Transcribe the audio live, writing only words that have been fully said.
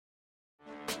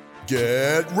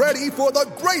Get ready for the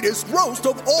greatest roast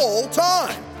of all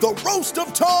time, the Roast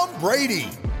of Tom Brady,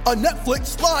 a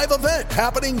Netflix live event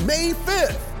happening May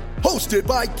 5th. Hosted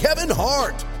by Kevin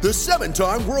Hart, the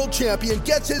 7-time world champion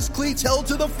gets his cleats held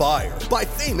to the fire by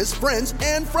famous friends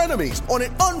and frenemies on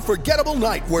an unforgettable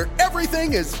night where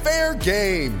everything is fair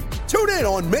game. Tune in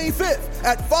on May 5th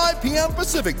at 5 p.m.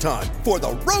 Pacific time for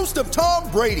the Roast of Tom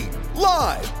Brady,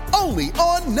 live only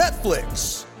on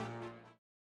Netflix.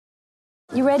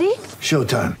 You ready?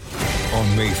 Showtime.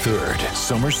 On May 3rd,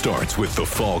 summer starts with The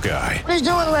Fall Guy. Let's do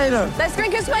it later. Let's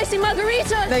drink a spicy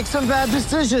margarita. Make some bad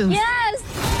decisions. Yes!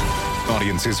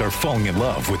 Audiences are falling in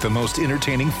love with the most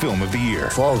entertaining film of the year.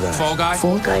 Fall Guy. Fall Guy?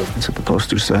 Fall guy. That's what the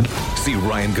poster said. See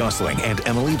Ryan Gosling and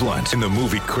Emily Blunt in the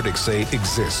movie critics say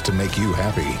exists to make you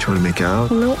happy. Trying to make it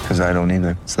out? Nope. Because I don't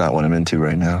either. It's not what I'm into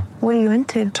right now. What are you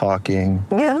into? Talking.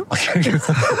 Yeah.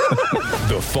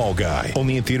 The Fall Guy.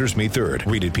 Only in theaters May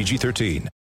 3rd. Rated PG-13.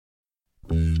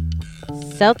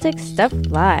 Celtic Stuff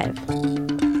Live,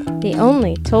 the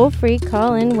only toll-free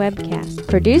call-in webcast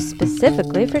produced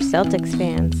specifically for Celtics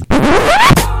fans.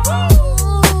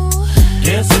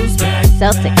 Guess who's back?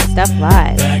 Celtic Stuff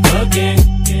Live. Back again.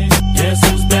 Guess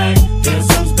who's back?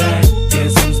 Guess who's back?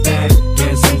 Guess who's back?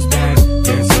 Guess who's back?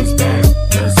 Guess who's back?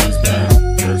 Guess who's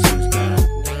back? Guess who's back?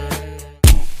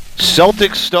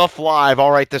 Celtics Stuff Live.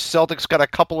 All right, the Celtics got a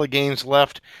couple of games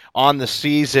left on the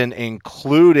season,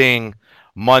 including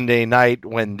Monday night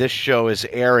when this show is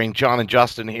airing. John and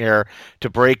Justin here to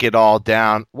break it all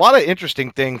down. A lot of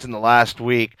interesting things in the last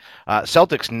week.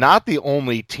 Celtics not the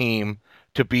only team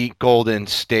to beat Golden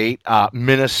State.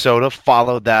 Minnesota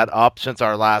followed that up since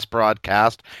our last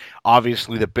broadcast.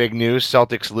 Obviously, the big news,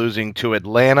 Celtics losing to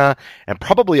Atlanta, and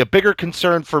probably a bigger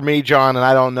concern for me, John, and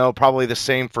I don't know, probably the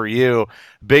same for you,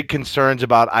 big concerns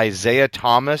about Isaiah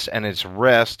Thomas and his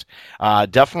wrist.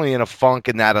 Definitely in a funk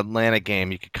in that Atlanta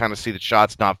game. You could kind of see the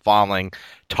shots not falling.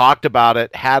 Talked about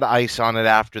it, had ice on it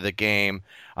after the game.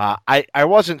 I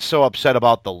wasn't so upset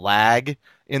about the lag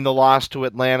in the loss to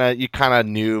Atlanta. You kind of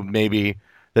knew maybe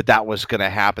that was going to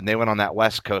happen. They went on that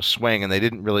West Coast swing, and they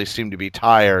didn't really seem to be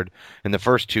tired in the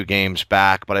first two games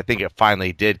back, but I think it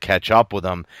finally did catch up with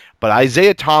them. But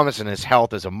Isaiah Thomas and his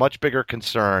health is a much bigger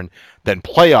concern than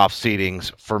playoff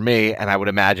seedings for me, and I would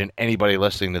imagine anybody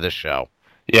listening to this show.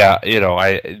 Yeah,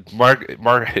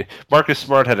 Marcus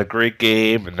Smart had a great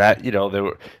game, and that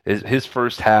his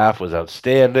first half was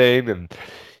outstanding, and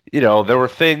there were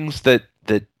things that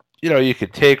you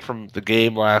could take from the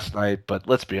game last night, but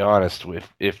let's be honest,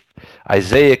 if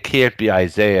Isaiah can't be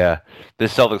Isaiah,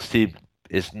 this Celtics team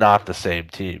is not the same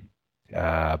team.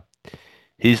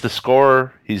 He's the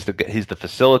scorer, he's the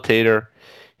facilitator,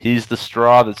 he's the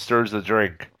straw that stirs the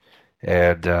drink,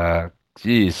 and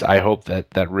I hope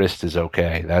that wrist is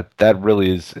okay. That really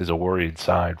is a worrying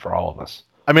sign for all of us.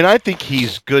 I mean, I think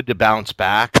he's good to bounce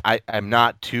back. I'm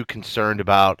not too concerned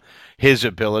about his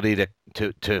ability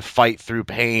to fight through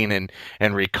pain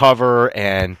and recover.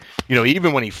 And,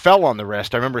 even when he fell on the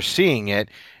wrist, I remember seeing it.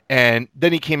 And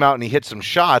then he came out and he hit some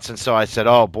shots. And so I said,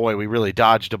 oh, boy, we really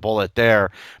dodged a bullet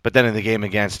there. But then in the game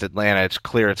against Atlanta, it's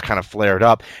clear it's kind of flared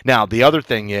up. Now, the other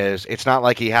thing is it's not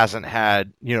like he hasn't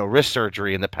had, wrist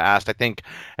surgery in the past. I think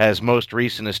as most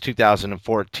recent as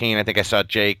 2014, I think I saw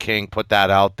Jay King put that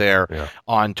out there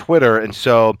on Twitter. And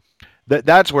so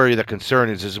that's where the concern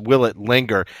is will it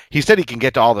linger? He said he can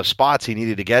get to all the spots he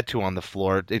needed to get to on the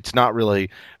floor. It's not really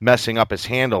messing up his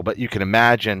handle, but you can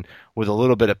imagine with a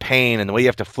little bit of pain and the way you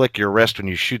have to flick your wrist when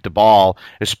you shoot the ball,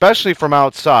 especially from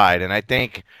outside. And I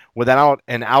think without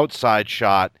an outside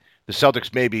shot, the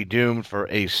Celtics may be doomed for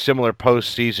a similar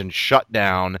postseason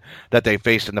shutdown that they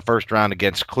faced in the first round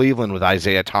against Cleveland with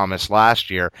Isaiah Thomas last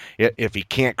year. If he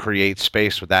can't create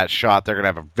space with that shot, they're going to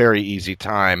have a very easy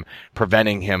time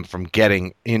preventing him from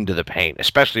getting into the paint,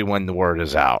 especially when the word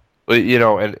is out.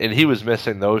 And he was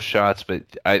missing those shots, but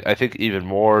I think even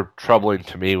more troubling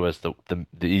to me was the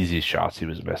easy shots he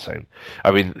was missing.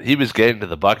 I mean, he was getting to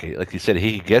the bucket. Like you said,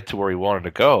 he could get to where he wanted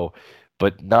to go,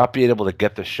 but not being able to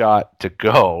get the shot to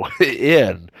go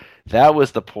in, that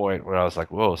was the point where I was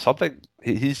like, whoa, something,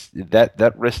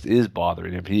 that wrist is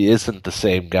bothering him. He isn't the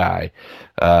same guy.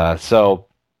 So,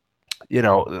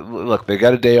 look, they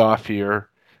got a day off here.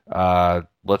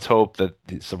 Let's hope that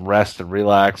some rest and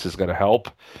relax is going to help.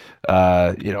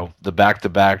 The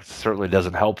back-to-back certainly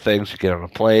doesn't help things. You get on a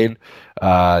plane.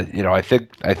 I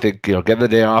think getting the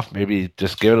day off, maybe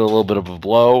just give it a little bit of a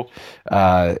blow.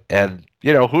 And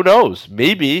who knows?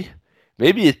 Maybe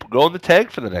it's go in the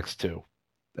tank for the next two.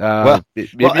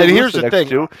 Maybe and lose here's the next thing: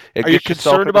 two and are you get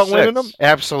yourself concerned into about winning them? six.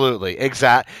 Absolutely,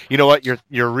 exact. You know what?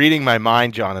 You're reading my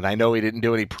mind, John, and I know we didn't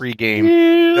do any pregame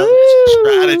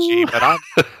strategy, but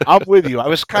I'm with you. I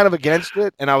was kind of against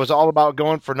it, and I was all about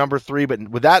going for number 3. But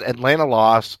with that Atlanta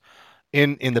loss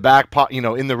in the back pot,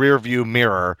 in the rear view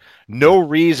mirror, no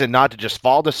reason not to just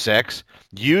fall to 6.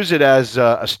 Use it as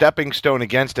a stepping stone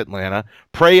against Atlanta.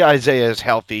 Pray Isaiah is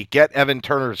healthy. Get Evan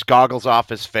Turner's goggles off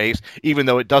his face, even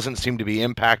though it doesn't seem to be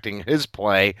impacting his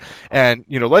play. And,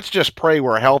 let's just pray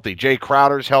we're healthy. Jay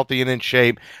Crowder's healthy and in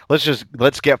shape.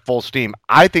 Let's get full steam.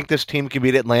 I think this team can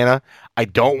beat Atlanta. I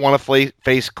don't want to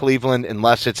face Cleveland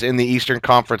unless it's in the Eastern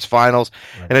Conference Finals.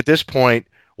 Right. And at this point,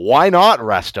 why not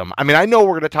rest him? I mean, I know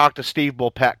we're going to talk to Steve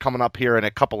Bulpett coming up here in a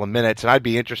couple of minutes, and I'd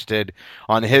be interested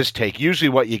on his take. Usually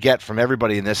what you get from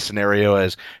everybody in this scenario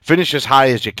is finish as high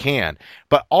as you can.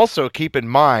 But also keep in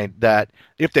mind that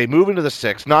if they move into the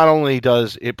 6, not only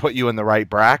does it put you in the right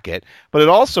bracket, but it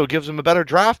also gives them a better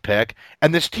draft pick.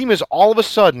 And this team is all of a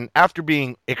sudden, after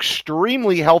being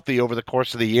extremely healthy over the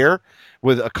course of the year,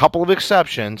 with a couple of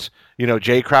exceptions,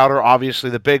 Jay Crowder,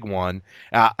 obviously the big one.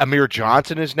 Amir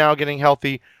Johnson is now getting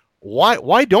healthy.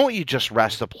 Why don't you just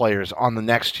rest the players on the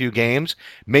next 2 games?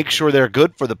 Make sure they're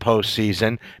good for the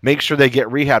postseason. Make sure they get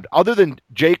rehabbed. Other than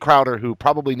Jay Crowder, who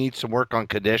probably needs some work on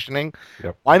conditioning,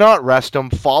 Why not rest them,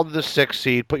 fall to the 6th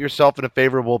seed, put yourself in a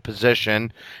favorable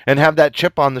position, and have that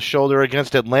chip on the shoulder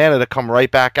against Atlanta to come right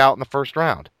back out in the first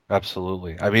round?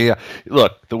 Absolutely. I mean,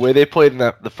 look, the way they played in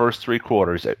the first 3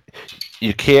 quarters,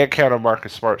 you can't count on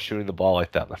Marcus Smart shooting the ball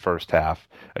like that in the first half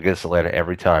against Atlanta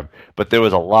every time. But there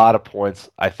was a lot of points,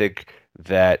 I think,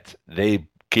 that they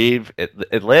gave.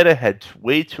 Atlanta had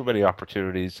way too many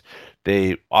opportunities.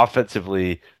 They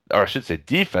offensively, or I should say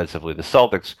defensively, the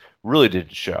Celtics really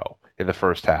didn't show in the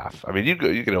first half. I mean, you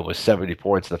get almost 70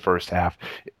 points in the first half.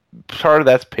 Part of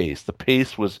that's pace. The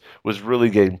pace was really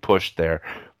getting pushed there.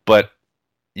 But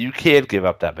you can't give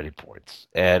up that many points.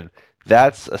 And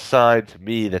that's a sign to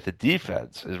me that the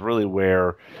defense is really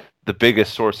where the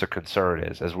biggest source of concern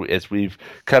is. As we've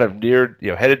kind of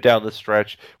headed down the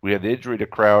stretch, we had the injury to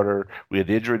Crowder, we had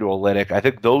the injury to Olynyk. I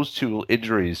think those 2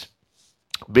 injuries,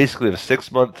 basically the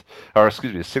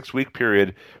 6-week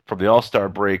period from the All-Star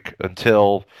break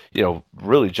until,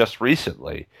 really just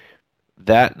recently,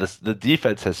 that the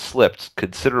defense has slipped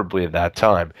considerably in that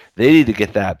time. They need to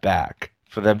get that back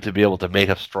for them to be able to make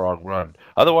a strong run.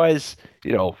 Otherwise,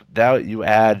 now you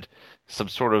add some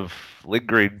sort of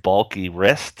lingering bulky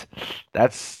wrist.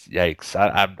 That's yikes.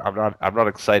 I'm not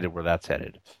excited where that's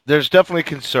headed. There's definitely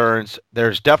concerns.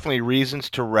 There's definitely reasons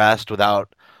to rest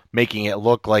without making it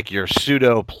look like you're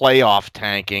pseudo playoff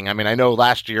tanking. I mean, I know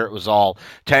last year it was all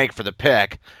tank for the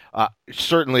pick.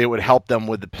 Certainly it would help them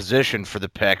with the position for the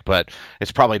pick, but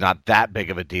it's probably not that big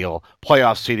of a deal.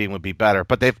 Playoff seeding would be better,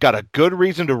 but they've got a good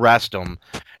reason to rest them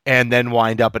and then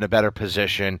wind up in a better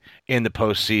position in the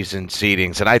postseason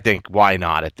seedings. And I think why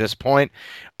not at this point?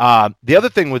 The other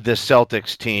thing with this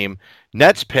Celtics team,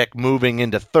 Nets pick moving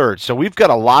into 3rd. So we've got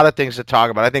a lot of things to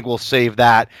talk about. I think we'll save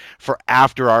that for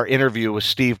after our interview with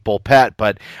Steve Bulpett,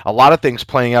 but a lot of things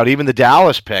playing out. Even the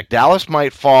Dallas pick. Dallas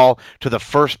might fall to the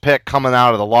first pick coming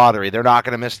out of the lottery. They're not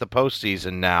going to miss the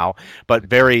postseason now, but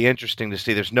very interesting to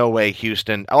see. There's no way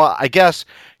Houston, well, I guess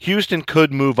Houston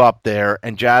could move up there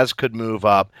and Jazz could move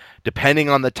up. Depending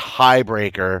on the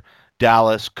tiebreaker,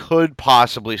 Dallas could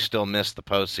possibly still miss the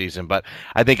postseason, but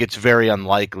I think it's very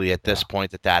unlikely at this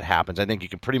point that happens. I think you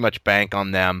can pretty much bank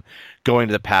on them going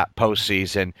to the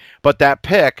postseason. But that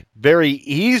pick, very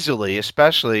easily,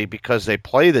 especially because they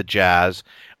play the Jazz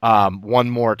one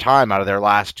more time out of their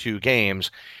last 2 games,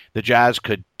 the Jazz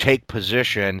could take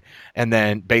position, and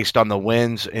then based on the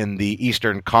wins in the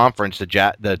Eastern Conference,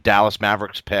 the Dallas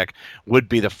Mavericks pick would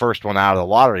be the first one out of the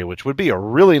lottery, which would be a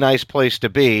really nice place to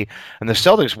be. And the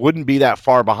Celtics wouldn't be that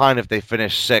far behind if they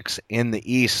finished 6th in the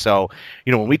East. So,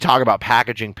 when we talk about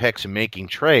packaging picks and making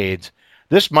trades,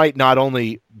 this might not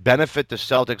only benefit the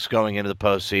Celtics going into the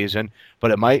postseason,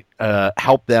 but it might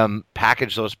help them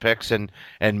package those picks and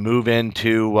move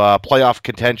into playoff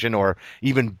contention or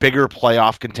even bigger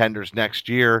playoff contenders next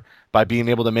year by being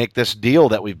able to make this deal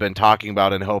that we've been talking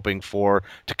about and hoping for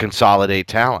to consolidate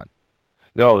talent.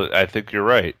 No, I think you're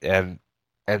right. And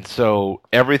so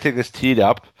everything is teed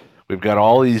up. We've got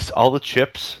all the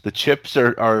chips. The chips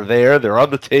are there. They're on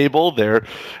the table.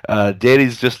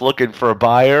 Danny's just looking for a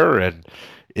buyer, and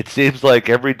it seems like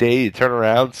every day you turn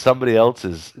around, somebody else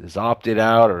is opting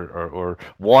out or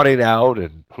wanting out,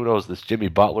 and who knows, this Jimmy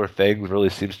Butler thing really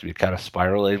seems to be kind of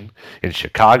spiraling in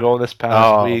Chicago this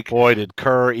past week. Boy, did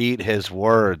Kerr eat his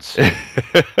words.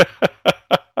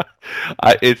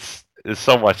 There's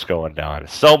so much going on.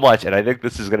 So much, and I think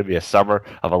this is going to be a summer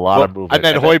of a lot of movement.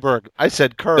 I meant Hoiberg. I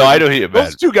said Kerr. No, I know who you Those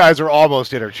meant. two guys are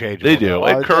almost interchangeable. They do.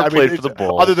 And Kerr played for the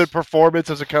Bulls. Other than performance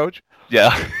as a coach?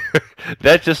 Yeah.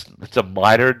 It's a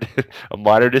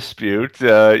minor dispute.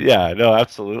 Yeah, no,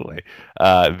 absolutely.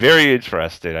 Very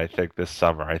interesting, I think, this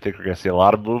summer. I think we're going to see a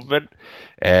lot of movement.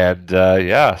 And,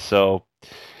 so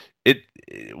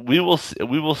we will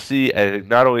see. I think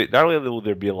not only will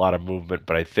there be a lot of movement,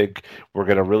 but I think we're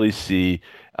going to really see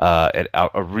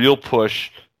a real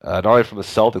push, not only from the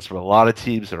Celtics, but a lot of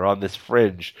teams that are on this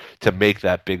fringe to make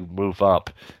that big move up.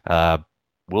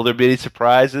 Will there be any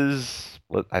surprises?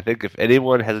 I think if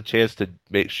anyone has a chance to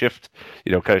shift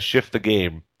the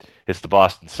game, it's the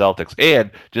Boston Celtics.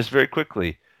 And just very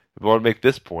quickly, I want to make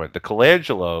this point: the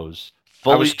Colangelos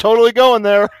fully. I was totally going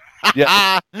there.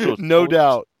 Yeah, no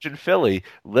doubt. In Philly,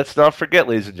 let's not forget,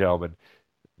 ladies and gentlemen,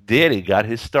 Danny got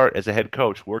his start as a head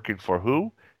coach working for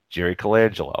who? Jerry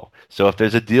Colangelo. So if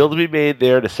there's a deal to be made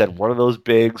there to send one of those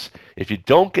bigs, if you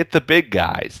don't get the big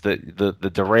guys, the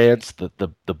Durants,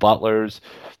 the Butlers,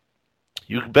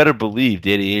 you better believe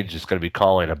Danny Ainge is going to be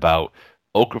calling about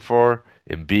Okafor,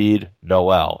 Embiid,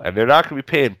 Noel, and they're not going to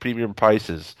be paying premium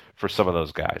prices for some of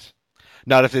those guys.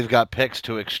 Not if they've got picks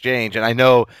to exchange. And I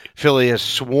know Philly has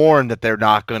sworn that they're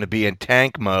not going to be in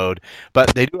tank mode,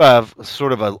 but they do have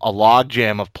sort of a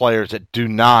logjam of players that do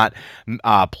not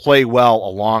play well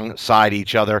alongside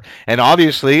each other. And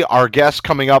obviously, our guest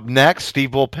coming up next,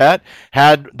 Steve Bulpett,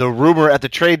 had the rumor at the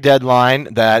trade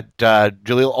deadline that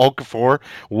Jahlil Okafor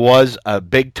was a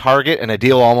big target and a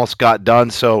deal almost got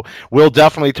done. So we'll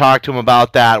definitely talk to him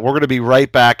about that. We're going to be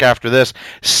right back after this.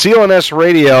 CLNS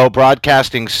Radio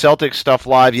broadcasting Celtics stuff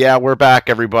live. Yeah, we're back,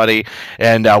 everybody,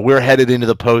 and we're headed into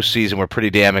the postseason. We're pretty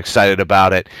damn excited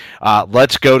about it.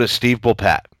 Let's go to Steve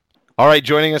Bulpett. All right,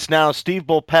 joining us now, Steve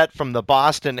Bulpett from the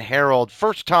Boston Herald.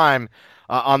 First time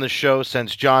on the show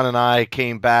since John and I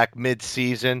came back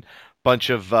mid-season. Bunch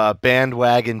of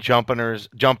bandwagon jumpers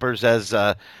as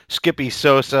Skippy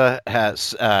Sosa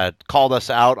has called us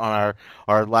out on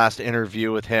our last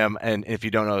interview with him. And if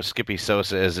you don't know who Skippy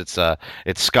Sosa is, it's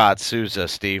Scott Souza,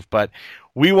 Steve. But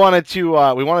we wanted to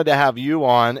have you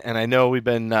on, and I know we've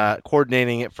been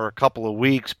coordinating it for a couple of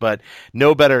weeks, but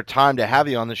no better time to have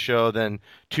you on the show than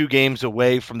 2 games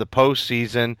away from the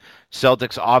postseason.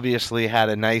 Celtics obviously had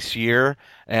a nice year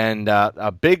and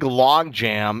a big log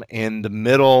jam in the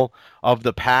middle of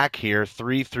the pack here,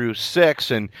 3 through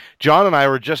 6. And John and I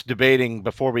were just debating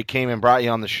before we came and brought you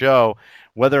on the show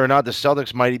whether or not the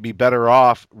Celtics might be better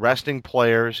off resting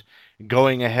players,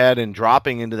 going ahead and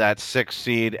dropping into that 6th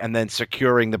seed and then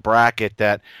securing the bracket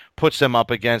that puts them up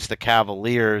against the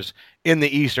Cavaliers in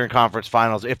the Eastern Conference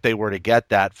Finals if they were to get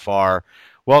that far.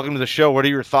 Welcome to the show. What are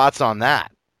your thoughts on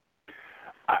that?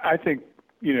 I think,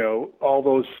 all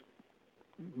those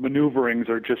maneuverings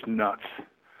are just nuts.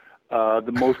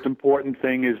 The most important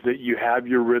thing is that you have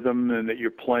your rhythm and that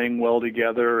you're playing well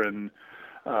together. And,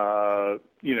 I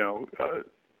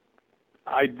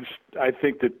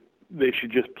think that they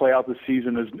should just play out the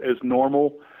season as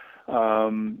normal.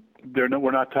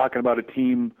 We're not talking about a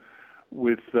team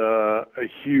with a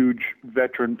huge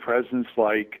veteran presence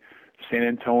like San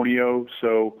Antonio.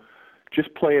 So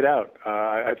just play it out.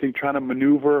 I think trying to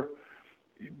maneuver,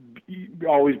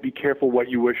 always be careful what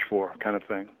you wish for, kind of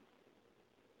thing.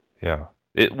 Yeah.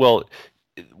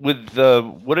 What's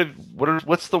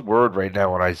the word right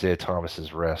now on Isaiah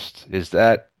Thomas's wrist? Is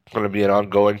that going to be an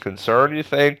ongoing concern, you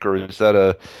think, or is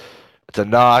that it's a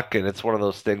knock and it's one of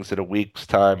those things in a week's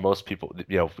time? Most people,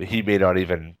 he may not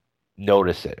even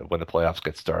notice it when the playoffs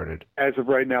get started. As of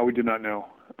right now, we do not know.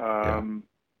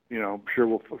 Sure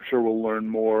we'll learn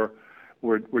more.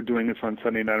 We're doing this on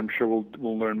Sunday night. I'm sure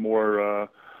we'll learn more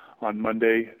on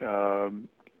Monday,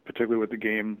 particularly with the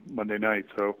game Monday night.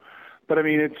 So, but I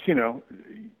mean, it's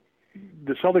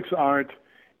the Celtics aren't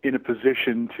in a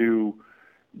position to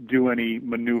do any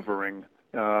maneuvering.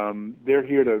 They're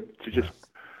here to just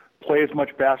play as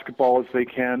much basketball as they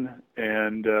can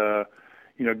and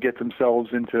get themselves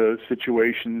into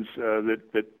situations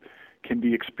that can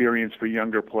be experienced for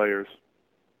younger players.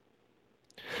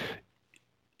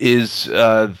 Is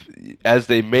as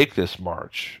they make this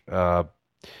march, the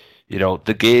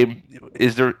game,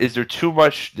 is there too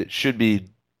much that should be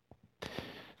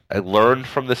learned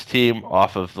from this team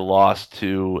off of the loss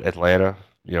to Atlanta?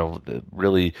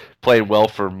 Really playing well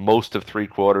for most of 3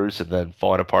 quarters and then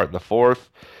falling apart in the 4th.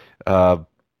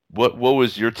 What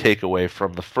was your takeaway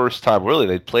from the first time really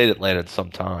they played Atlanta in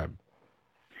some time?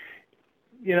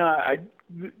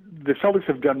 The Celtics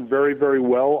have done very, very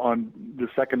well on the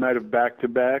second night of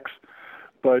back-to-backs,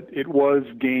 but it was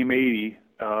game 80,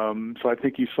 so I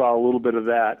think you saw a little bit of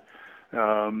that.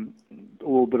 a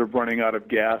little bit of running out of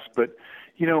gas. But,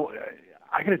 you know,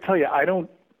 I got to tell you, I don't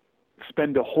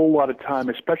spend a whole lot of time,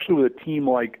 especially with a team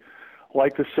like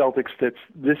the Celtics that's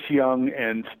this young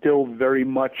and still very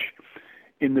much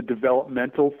in the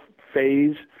developmental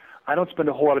phase. I don't spend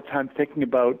a whole lot of time thinking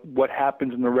about what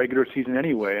happens in the regular season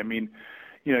anyway. I mean,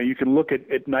 you know, you can look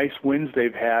at nice wins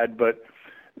they've had, but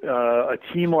a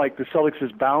team like the Celtics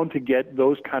is bound to get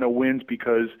those kind of wins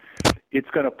because it's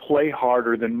going to play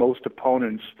harder than most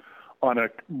opponents on a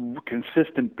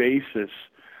consistent basis.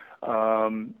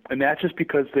 And that's just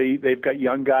because they've got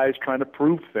young guys trying to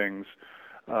prove things.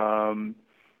 I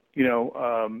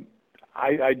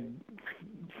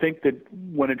think that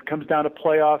when it comes down to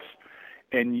playoffs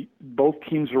and both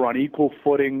teams are on equal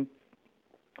footing,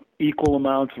 equal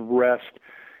amounts of rest,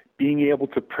 being able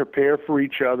to prepare for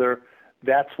each other,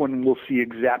 that's when we'll see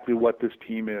exactly what this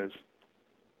team is.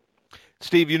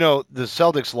 Steve, you know, the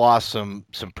Celtics lost some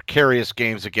precarious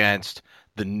games against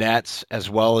the Nets as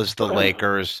well as the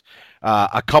Lakers.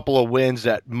 A couple of wins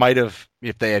that might have,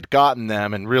 if they had gotten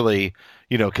them, and really,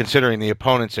 you know, considering the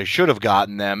opponents, they should have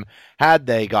gotten them. Had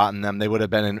they gotten them, they would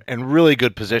have been in really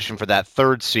good position for that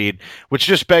third seed, which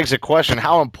just begs the question,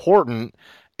 how important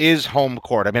is home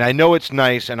court? I mean, I know it's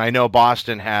nice, and I know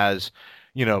Boston has,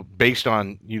 you know, based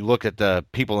on, you look at the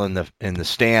people in the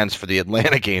stands for the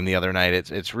Atlanta game the other night,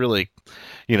 it's really,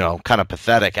 you know, kind of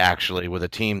pathetic actually, with a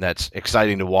team that's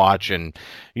exciting to watch and,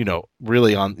 you know,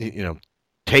 really on, you know,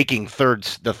 taking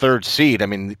the third seed. I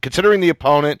mean, considering the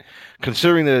opponent,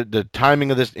 considering the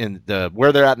timing of this and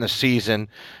where they're at in the season,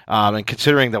 and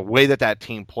considering the way that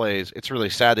team plays, it's really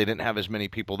sad they didn't have as many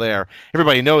people there.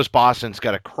 Everybody knows Boston's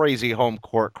got a crazy home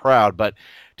court crowd, but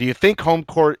do you think home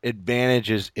court advantage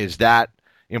is that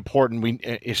important?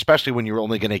 Especially when you're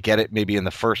only going to get it maybe in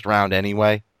the first round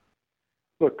anyway.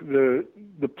 Look, the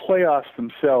playoffs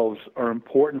themselves are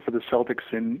important for the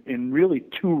Celtics in really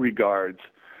two regards.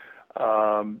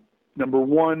 Number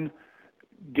one,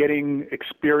 getting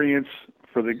experience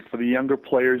for the younger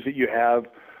players that you have,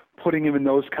 putting them in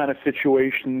those kind of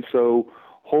situations. So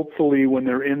hopefully, when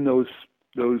they're in those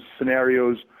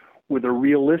scenarios with a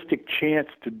realistic chance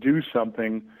to do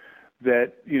something,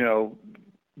 that, you know,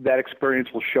 that experience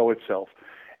will show itself.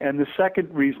 And the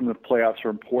second reason the playoffs are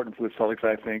important for the Celtics,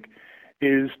 I think,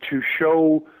 is to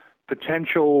show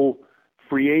potential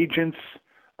free agents,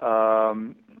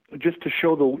 just to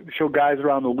show guys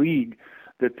around the league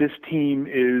that this team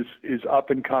is up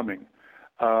and coming,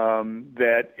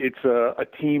 that it's a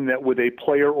team that with a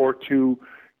player or two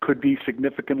could be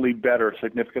significantly better,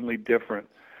 significantly different.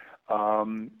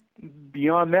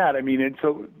 Beyond that, I mean, and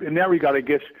so in that regard, I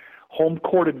guess home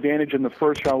court advantage in the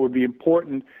first round would be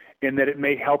important in that it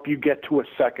may help you get to a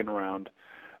second round.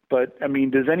 But, I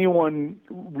mean, does anyone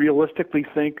realistically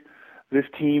think this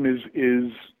team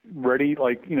is ready?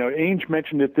 Like, you know, Ainge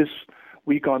mentioned it this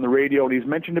week on the radio, and he's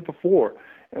mentioned it before,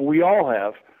 and we all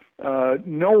have.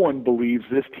 No one believes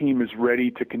this team is ready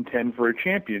to contend for a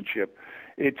championship.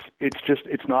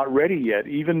 It's not ready yet.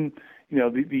 Even, you know,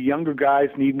 the younger guys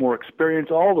need more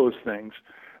experience, all those things.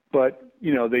 But,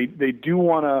 you know, they do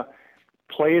want to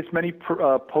play as many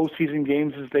postseason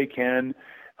games as they can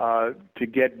to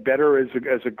get better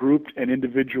as a group and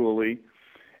individually.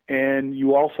 And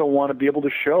you also want to be able to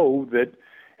show that,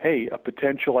 hey, a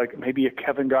potential like maybe a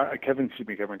Kevin Durant,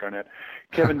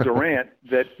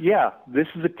 that, yeah, this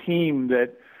is a team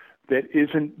that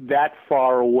isn't that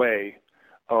far away,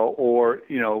 or,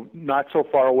 you know, not so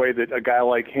far away that a guy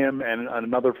like him and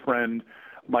another friend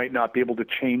might not be able to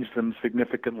change them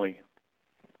significantly.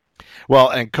 Well,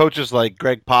 and coaches like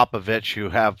Greg Popovich, who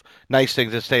have nice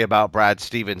things to say about Brad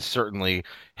Stevens, certainly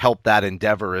help that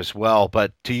endeavor as well.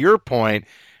 But to your point,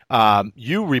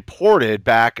 you reported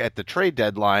back at the trade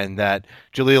deadline that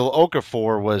Jahlil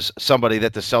Okafor was somebody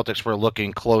that the Celtics were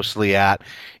looking closely at.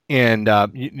 And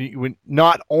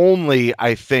not only,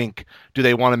 I think, do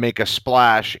they want to make a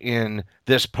splash in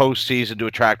this postseason to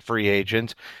attract free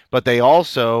agents, but they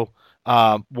also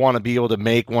want to be able to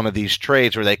make one of these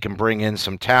trades where they can bring in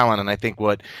some talent. And I think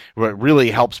what really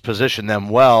helps position them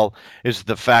well is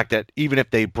the fact that even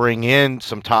if they bring in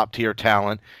some top tier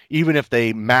talent, even if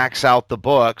they max out the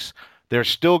books, they're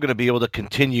still going to be able to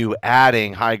continue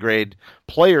adding high grade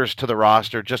players to the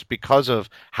roster just because of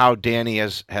how Danny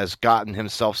has gotten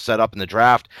himself set up in the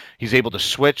draft. He's able to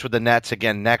switch with the Nets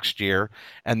again next year,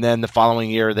 and then the following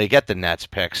year they get the Nets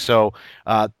pick. So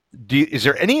is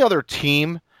there any other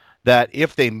team that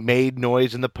if they made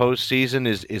noise in the postseason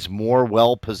is more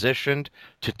well positioned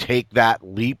to take that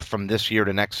leap from this year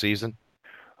to next season?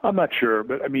 I'm not sure,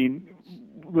 but I mean,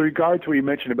 with regard to what you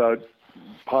mentioned about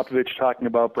Popovich talking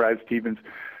about Brad Stevens,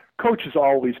 coaches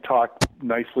always talk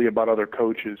nicely about other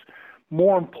coaches.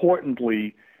 More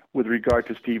importantly, with regard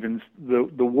to Stevens,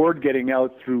 the word getting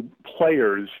out through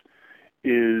players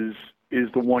is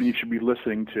the one you should be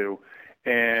listening to.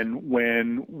 And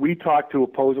when I talk to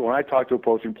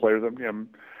opposing players,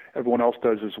 everyone else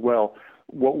does as well.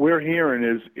 What we're hearing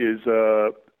is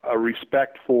a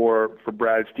respect for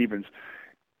Brad Stevens.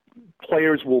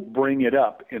 Players will bring it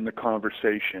up in the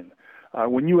conversation.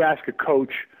 When you ask a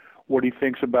coach what he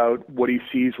thinks about what he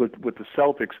sees with the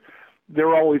Celtics,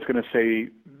 they're always going to say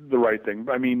the right thing.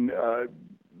 I mean,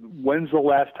 when's the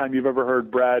last time you've ever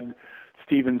heard Brad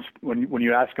Stevens, when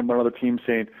you ask him about other teams,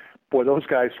 saying, boy, those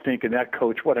guys stink, and that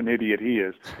coach, what an idiot he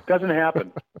is? Doesn't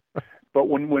happen. But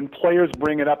when players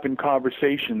bring it up in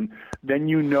conversation, then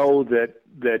you know that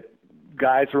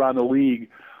guys around the league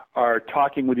are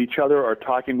talking with each other, are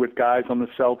talking with guys on the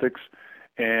Celtics,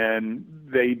 and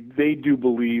they do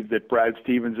believe that Brad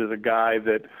Stevens is a guy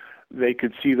that they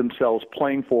could see themselves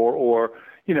playing for, or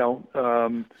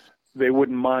they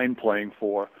wouldn't mind playing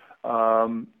for.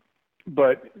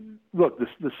 But look,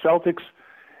 the Celtics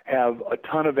have a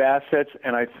ton of assets,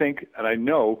 and I think, and I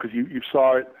know because you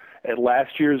saw it at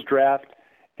last year's draft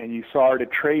and you saw it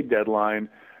at trade deadline,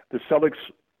 the Celtics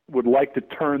would like to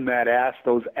turn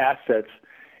those assets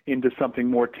into something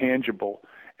more tangible.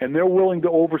 And they're willing to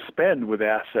overspend with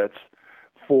assets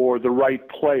for the right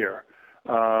player.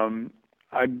 I'm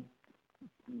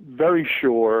very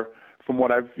sure from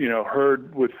what I've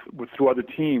heard through other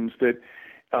teams that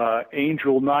Ainge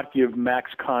will not give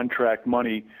max contract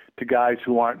money to guys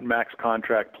who aren't max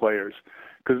contract players,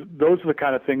 because those are the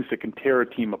kind of things that can tear a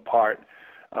team apart,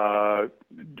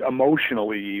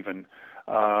 emotionally even.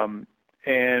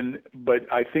 But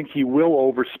I think he will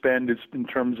overspend in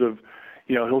terms of,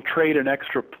 he'll trade an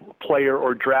extra player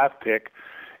or draft pick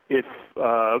if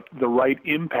the right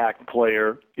impact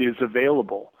player is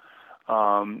available.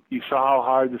 You saw how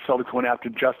hard the Celtics went after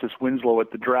Justice Winslow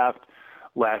at the draft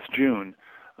last June.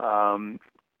 And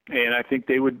I think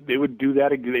they would do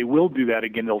that. They will do that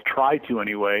again. They'll try to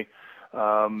anyway,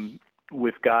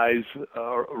 with guys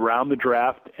around the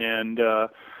draft and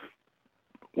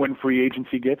when free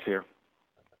agency gets here.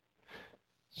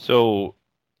 So,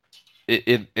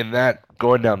 in that,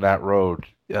 going down that road,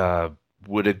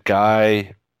 would a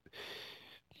guy?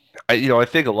 I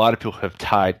think a lot of people have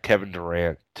tied Kevin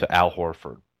Durant to Al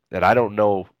Horford, and I don't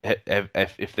know if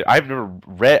I've never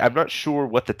read. I'm not sure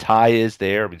what the tie is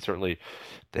there. I mean, certainly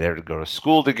they had to go to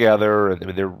school together, and I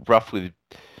mean they're roughly,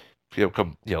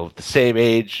 the same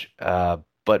age.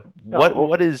 But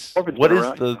what is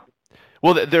the?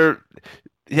 Well,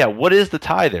 what is the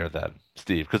tie there then,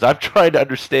 Steve? Because I'm trying to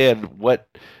understand why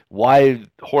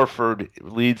Horford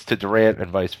leads to Durant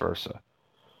and vice versa.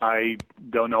 I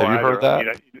don't know. Have you heard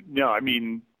that? No, I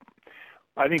mean,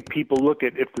 I think people look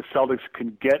at if the Celtics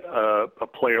can get a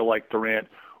player like Durant,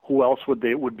 who else would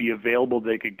be available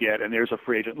they could get? And there's a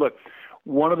free agent. Look,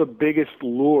 one of the biggest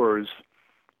lures,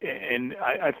 and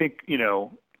I think,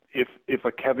 if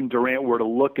a Kevin Durant were to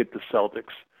look at the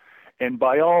Celtics, and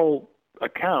by all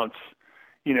accounts,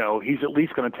 he's at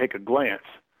least going to take a glance.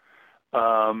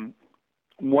 One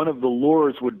of the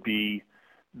lures would be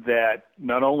that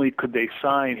not only could they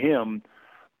sign him,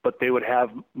 but they would have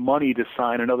money to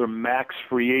sign another max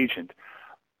free agent.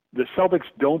 The Celtics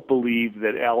don't believe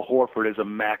that Al Horford is a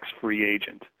max free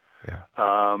agent. Yeah.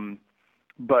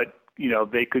 But,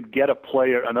 they could get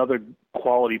another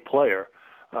quality player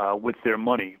with their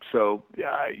money. So,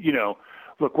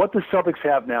 look, what the Celtics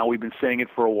have now, we've been saying it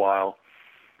for a while,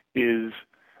 is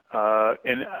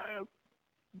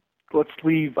let's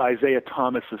leave Isaiah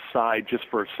Thomas aside just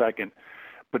for a second.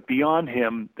 But beyond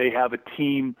him, they have a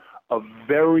team of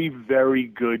very, very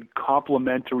good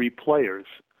complementary players,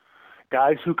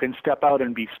 guys who can step out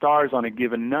and be stars on a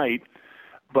given night,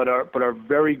 but are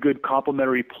very good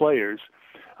complementary players.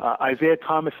 Isaiah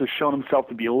Thomas has shown himself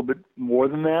to be a little bit more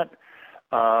than that.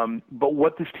 But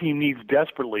what this team needs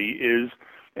desperately is,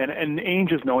 and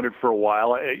Ainge has known it for a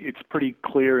while, it's pretty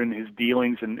clear in his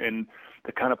dealings and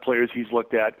the kind of players he's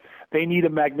looked at, they need a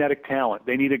magnetic talent.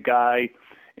 They need a guy,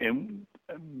 and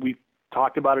we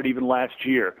talked about it even last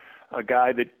year, a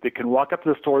guy that can walk up to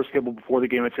the storage table before the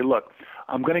game and say, look,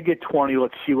 I'm going to get 20.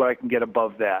 Let's see what I can get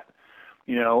above that.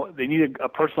 They need a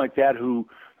person like that who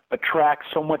attracts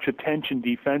so much attention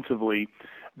defensively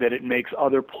that it makes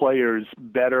other players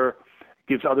better,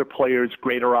 gives other players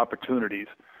greater opportunities.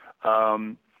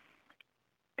 Having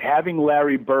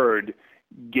Larry Bird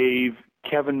gave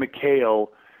Kevin McHale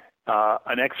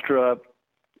an extra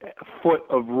foot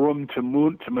of room to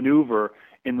maneuver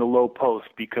in the low post,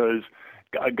 because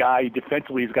a guy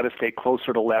defensively has got to stay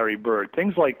closer to Larry Bird.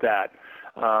 Things like that.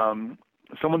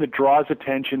 someone that draws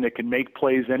attention, that can make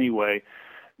plays anyway.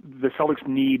 The Celtics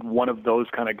need one of those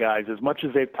kind of guys. As much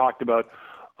as they've talked about,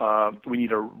 we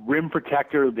need a rim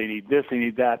protector, they need this, they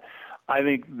need that. I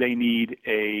think they need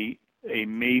a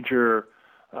major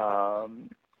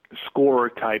scorer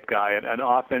type guy, an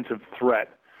offensive threat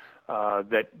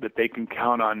that they can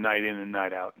count on night in and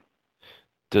night out.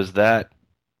 Does that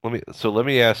let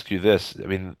me ask you this. I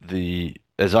mean,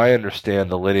 as I understand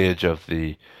the lineage of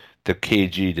the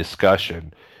KG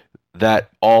discussion, that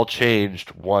all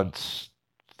changed once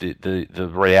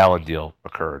the Ray Allen deal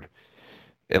occurred,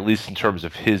 at least in terms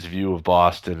of his view of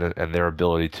Boston and their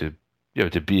ability to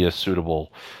to be a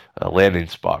suitable landing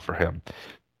spot for him.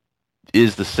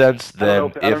 Is the sense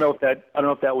that I don't know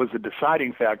if that was a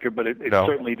deciding factor, but it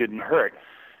certainly didn't hurt.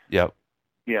 Yep.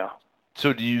 Yeah.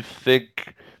 So do you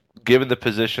think, given the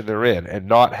position they're in and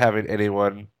not having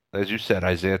anyone, as you said,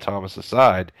 Isaiah Thomas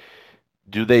aside,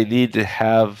 do they need to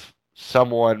have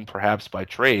someone perhaps by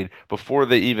trade before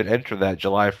they even enter that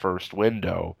July 1st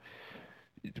window,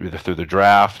 either through the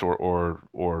draft or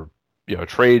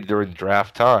trade during the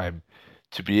draft time,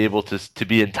 to be able to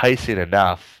be enticing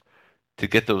enough to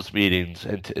get those meetings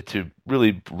and to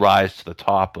really rise to the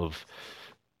top of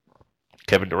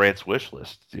Kevin Durant's wish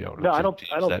list? No, I don't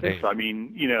think so. I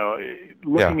mean,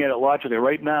 looking at it logically,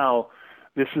 right now,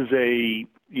 this is a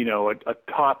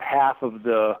top half of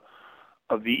the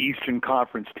Eastern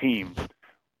Conference team.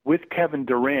 With Kevin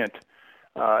Durant,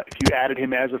 if you added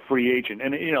him as a free agent,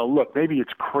 and look, maybe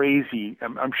it's crazy.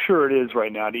 I'm sure it is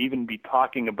right now to even be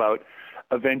talking about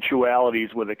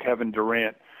eventualities with a Kevin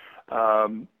Durant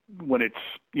when it's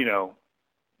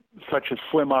such a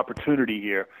slim opportunity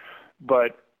here.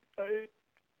 But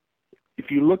if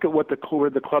you look at where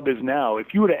the club is now,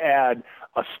 if you were to add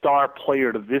a star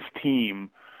player to this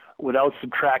team without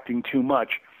subtracting too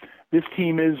much, this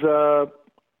team is a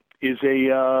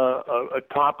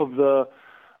top of the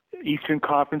Eastern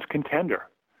Conference contender.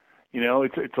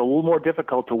 It's a little more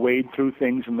difficult to wade through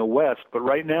things in the West, but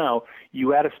right now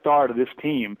you add a star to this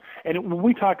team. And when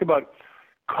we talk about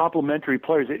complementary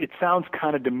players, it sounds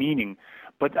kind of demeaning,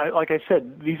 but like I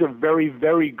said, these are very,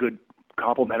 very good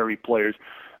complementary players.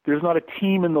 There's not a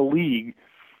team in the league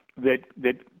that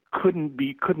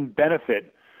couldn't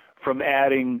benefit from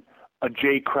adding a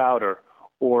Jay Crowder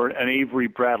or an Avery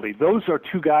Bradley. Those are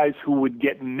two guys who would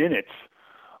get minutes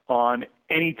on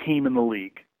any team in the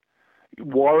league.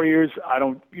 Warriors,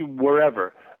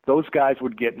 wherever, those guys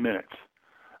would get minutes.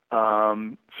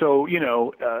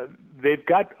 They've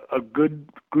got a good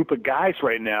group of guys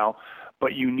right now,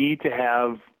 but you need to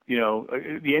have, the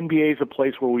NBA is a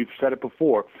place where we've said it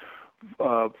before,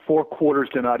 4 quarters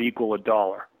do not equal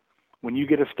 $1. When you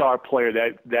get a star player,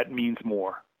 that means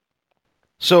more.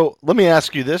 So let me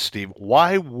ask you this, Steve.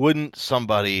 Why wouldn't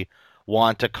somebody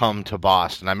want to come to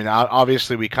Boston? I mean,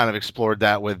 obviously we kind of explored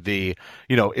that with the,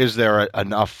 is there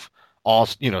enough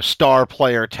star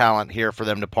player talent here for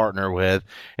them to partner with?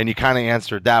 And you kind of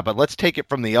answered that, but let's take it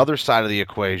from the other side of the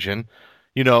equation.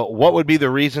 What would be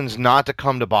the reasons not to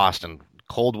come to Boston?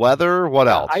 Cold weather? What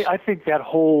else? I think that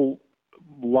whole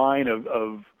line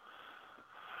of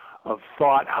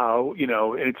thought, how,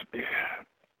 it's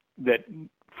that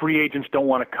free agents don't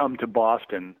want to come to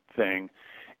Boston thing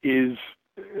is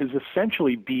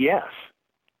essentially BS.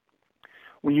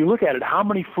 When you look at it, how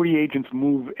many free agents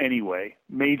move anyway?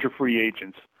 Major free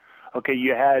agents. Okay,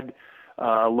 you had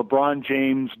LeBron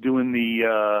James doing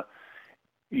the,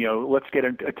 let's get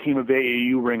a team of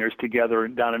AAU ringers together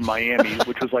down in Miami,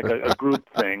 which was like a group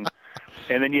thing.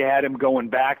 And then you had him going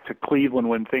back to Cleveland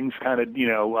when things kind of,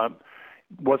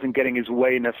 wasn't getting his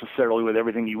way necessarily with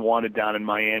everything he wanted down in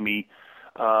Miami.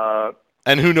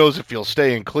 And who knows if he'll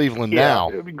stay in Cleveland now.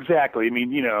 Exactly. I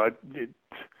mean, it'd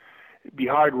be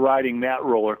hard riding that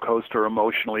roller coaster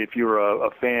emotionally if you're a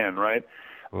fan, right?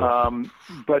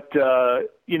 But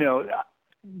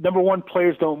number one,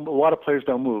 a lot of players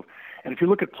don't move. And if you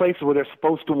look at places where they're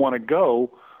supposed to want to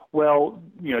go, well,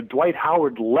 Dwight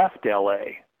Howard left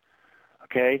L.A.,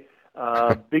 okay?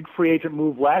 Big free agent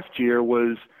move last year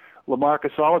was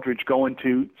LaMarcus Aldridge going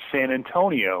to San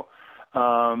Antonio.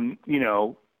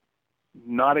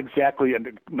 Not exactly a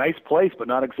nice place, but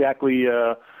not exactly,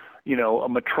 a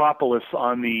metropolis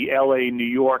on the L.A., New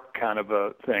York kind of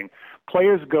a thing.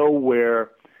 Players go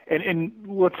where, and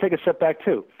let's take a step back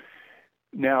too.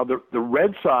 Now, the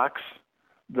Red Sox,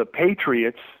 the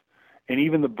Patriots, and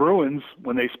even the Bruins,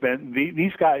 when they spend,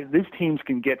 these teams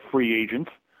can get free agents,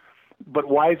 but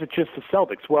why is it just the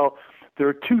Celtics? Well, there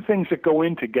are two things that go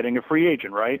into getting a free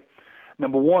agent, right?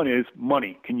 Number one is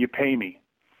money. Can you pay me?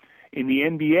 In the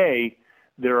NBA,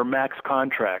 there are max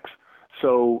contracts.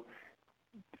 So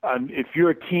if you're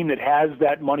a team that has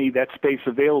that money, that space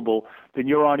available, then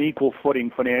you're on equal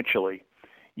footing financially.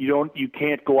 You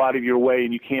can't go out of your way,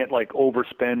 and you can't like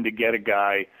overspend to get a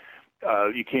guy.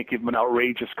 You can't give him an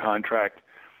outrageous contract.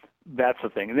 That's the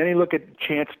thing. And then you look at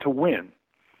chance to win.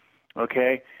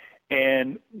 Okay?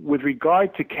 And with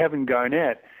regard to Kevin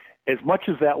Garnett, as much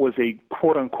as that was a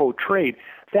quote-unquote trade,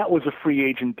 that was a free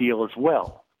agent deal as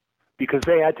well, because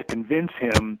they had to convince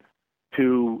him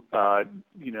to,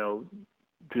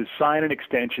 to sign an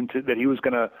extension that he was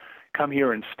going to come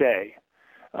here and stay.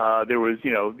 There was,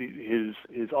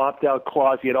 his opt-out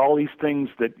clause. He had all these things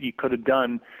that he could have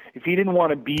done. If he didn't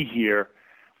want to be here,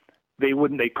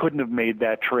 they couldn't have made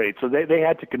that trade. So they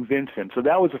had to convince him. So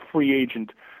that was a free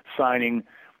agent signing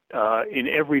in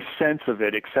every sense of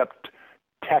it, except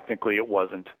technically it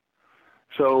wasn't.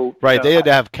 So right, they had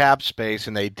to have cap space,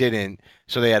 and they didn't,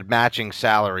 so they had matching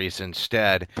salaries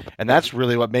instead. And that's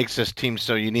really what makes this team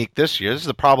so unique this year. This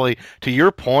is probably, to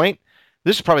your point,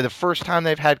 this is probably the first time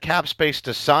they've had cap space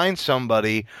to sign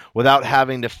somebody without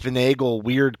having to finagle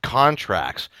weird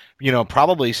contracts.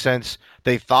 Probably since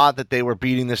they thought that they were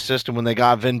beating the system when they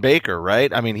got Vin Baker,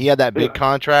 right? I mean, he had that big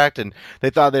contract, and they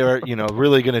thought they were,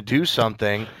 really going to do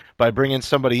something by bringing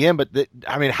somebody in. But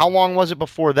how long was it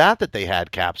before that they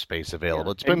had cap space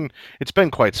available? Yeah. It's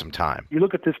been quite some time. You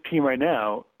look at this team right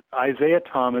now: Isaiah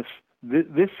Thomas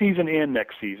this season and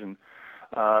next season.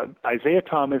 Isaiah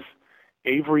Thomas,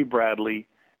 Avery Bradley,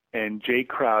 and Jay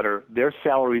Crowder, their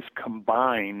salaries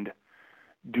combined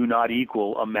do not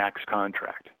equal a max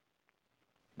contract.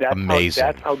 That's amazing.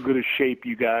 That's how good a shape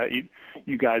you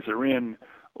guys are in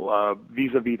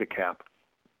vis-a-vis the cap.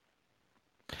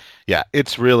 Yeah,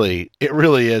 it really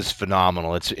is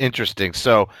phenomenal. It's interesting.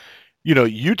 So,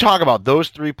 you talk about those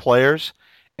three players,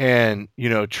 and,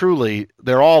 truly,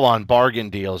 they're all on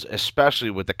bargain deals, especially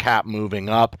with the cap moving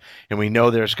up, and we know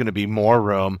there's going to be more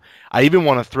room. I even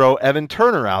want to throw Evan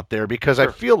Turner out there because sure.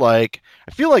 I feel like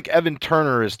Evan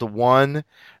Turner is the one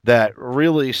that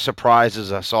really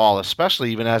surprises us all,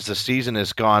 especially even as the season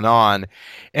has gone on.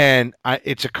 And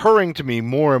it's occurring to me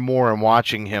more and more in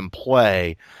watching him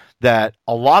play that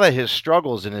a lot of his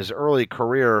struggles in his early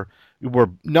career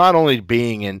were not only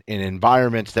being in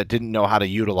environments that didn't know how to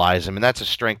utilize him, and that's a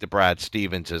strength of Brad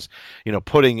Stevens is,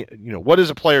 putting, what does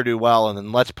a player do well, and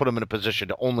then let's put him in a position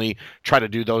to only try to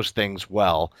do those things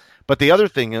well. But the other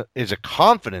thing is a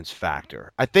confidence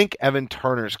factor. I think Evan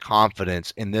Turner's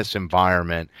confidence in this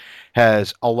environment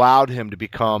has allowed him to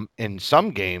become, in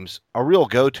some games, a real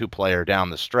go-to player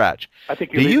down the stretch. I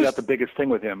think you're leaving out the biggest thing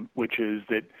with him, which is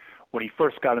that when he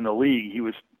first got in the league, he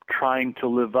was trying to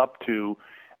live up to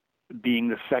being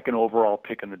the second overall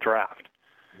pick in the draft.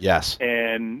 Yes.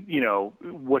 And,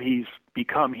 what he's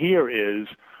become here is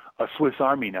a Swiss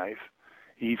Army knife.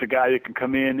 He's a guy that can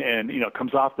come in and,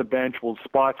 comes off the bench, will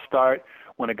spot start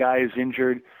when a guy is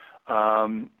injured.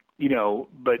 But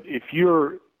if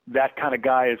you're that kind of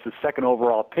guy as the second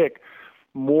overall pick,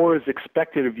 more is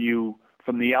expected of you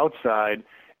from the outside,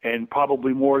 and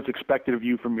probably more is expected of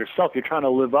you from yourself. You're trying to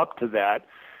live up to that.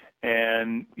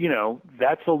 And,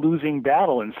 that's a losing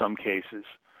battle in some cases.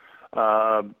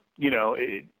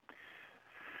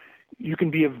 You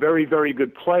can be a very, very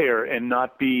good player and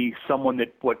not be someone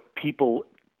that what people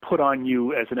put on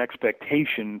you as an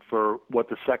expectation for what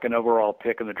the second overall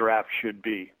pick in the draft should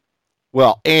be.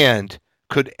 Well, and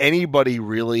could anybody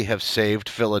really have saved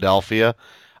Philadelphia?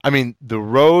 I mean, the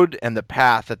road and the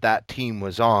path that team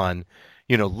was on,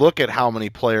 look at how many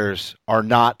players are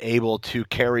not able to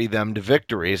carry them to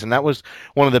victories. And that was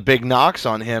one of the big knocks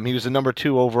on him. He was the number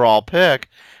 2 overall pick,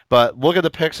 but look at the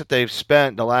picks that they've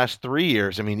spent the last 3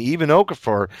 years. I mean, even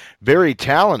Okafor, very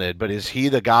talented, but is he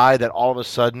the guy that all of a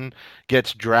sudden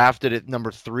gets drafted at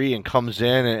number 3 and comes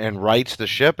in and rights the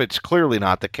ship? It's clearly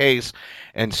not the case.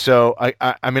 And so, I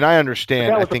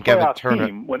understand. I think Evan Turner,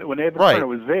 team. When Evan Turner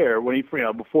was there, when he,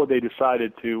 before they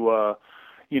decided to,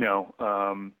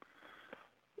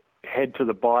 head to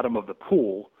the bottom of the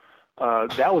pool,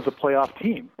 that was a playoff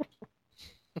team.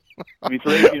 I mean,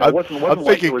 so they, wasn't I'm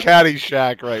thinking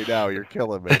Caddyshack right now. You're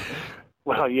killing me.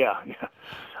 Well, yeah.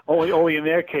 Only in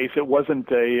their case, it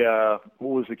wasn't a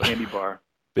what was the candy bar?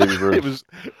 Baby Ruth. It was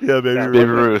Baby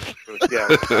Ruth. Yeah.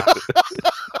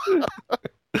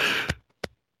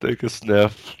 Take a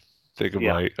sniff. Take a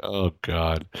bite. Oh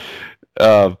God.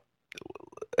 I'm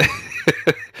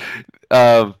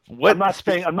not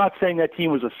saying that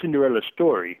team was a Cinderella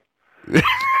story.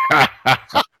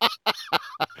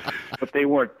 But they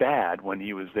weren't bad when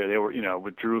he was there. They were,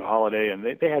 with Drew Holiday, and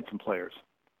they had some players.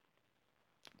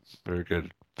 Very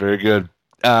good. Very good.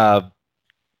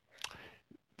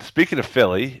 Speaking of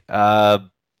Philly,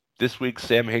 this week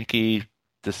Sam Hinkie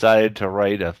decided to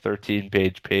write a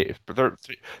 13-page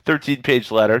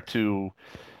letter to,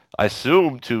 I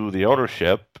assume, to the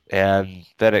ownership, and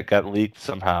then it got leaked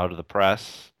somehow to the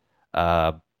press,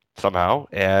 somehow,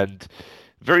 and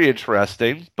very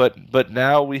interesting. But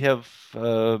now we have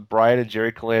Brian and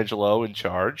Jerry Colangelo in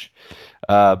charge.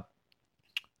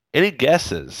 Any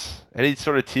guesses? Any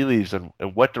sort of tea leaves in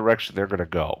what direction they're going to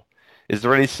go? Is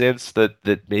there any sense that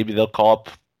maybe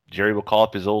Jerry will call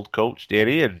up his old coach,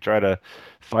 Danny, and try to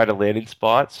find a landing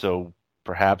spot? So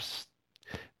perhaps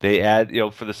they add,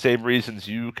 for the same reasons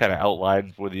you kind of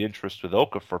outlined for the interest with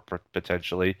Okafor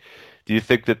potentially. Do you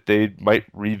think that they might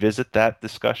revisit that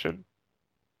discussion?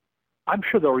 I'm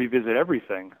sure they'll revisit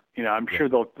everything. I'm sure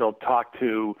they'll talk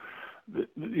to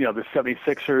the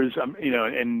 76ers,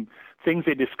 and things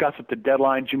they discussed at the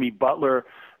deadline, Jimmy Butler,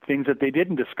 things that they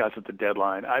didn't discuss at the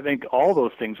deadline. I think all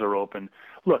those things are open.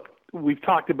 Look, we've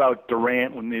talked about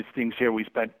Durant when these things here. We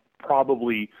spent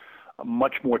probably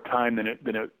much more time than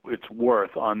it's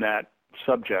worth on that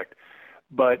subject.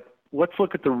 But let's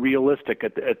look at the realistic,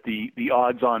 at the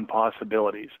odds-on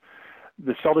possibilities.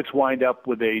 The Celtics wind up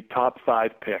with a top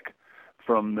 5 pick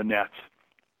from the Nets.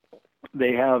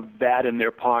 They have that in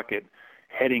their pocket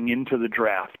heading into the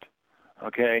draft,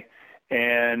 okay?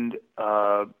 And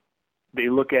they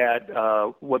look at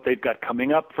what they've got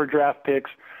coming up for draft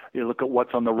picks. They look at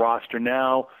what's on the roster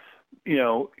now. They're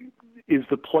going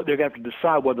to have to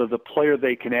decide whether the player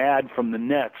they can add from the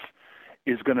Nets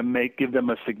is going to give them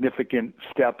a significant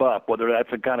step up, whether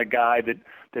that's the kind of guy that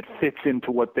fits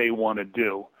into what they want to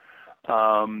do.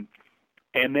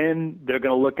 And then they're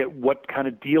going to look at what kind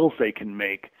of deals they can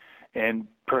make, and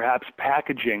perhaps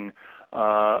packaging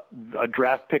a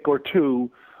draft pick or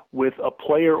two with a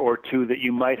player or two that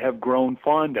you might have grown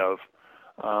fond of.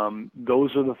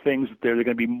 Those are the things that they're going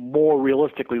to be more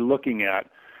realistically looking at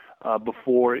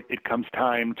before it comes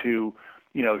time to,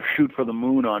 shoot for the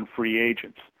moon on free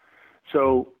agents.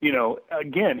 So,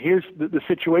 again, here's the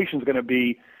situation is going to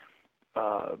be,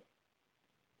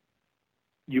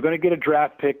 you're going to get a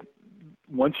draft pick.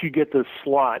 Once you get the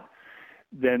slot,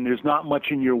 then there's not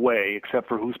much in your way except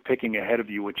for who's picking ahead of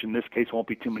you, which in this case won't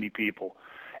be too many people.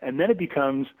 And then it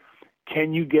becomes,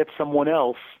 can you get someone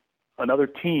else, another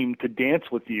team, to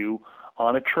dance with you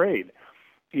on a trade?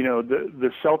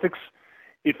 The Celtics,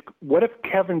 what if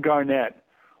Kevin Garnett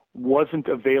wasn't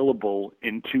available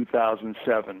in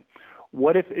 2007?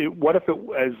 What if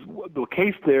as the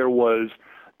case there was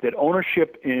that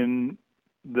ownership in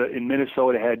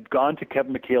Minnesota had gone to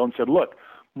Kevin McHale and said, look,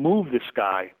 move this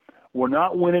guy. We're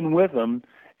not winning with him,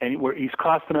 and he's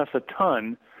costing us a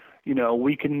ton.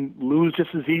 We can lose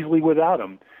just as easily without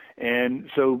him. And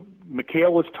so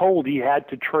McHale was told he had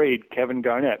to trade Kevin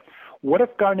Garnett. What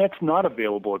if Garnett's not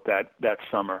available at that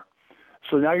summer?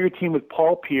 So now you're a team with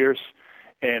Paul Pierce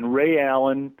and Ray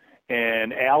Allen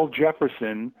and Al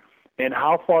Jefferson, and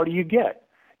how far do you get?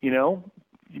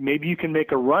 Maybe you can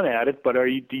make a run at it, but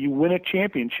do you win a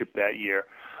championship that year?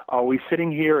 Are we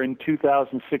sitting here in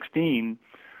 2016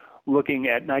 looking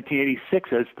at 1986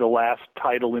 as the last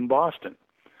title in Boston?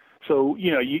 So,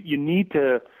 you need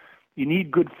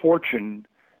good fortune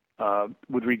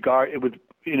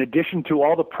in addition to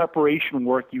all the preparation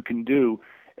work you can do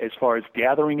as far as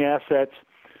gathering assets,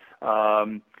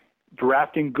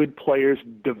 drafting good players,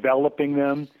 developing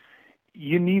them.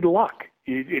 You need luck.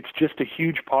 It's just a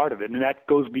huge part of it, and that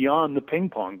goes beyond the ping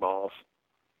pong balls.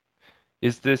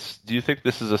 Do you think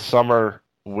this is a summer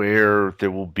where there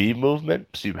will be movement,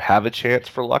 so you have a chance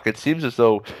for luck? It seems as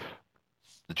though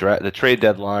the trade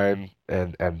deadline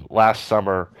and last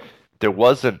summer, there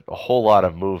wasn't a whole lot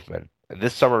of movement. And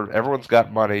this summer, everyone's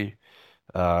got money.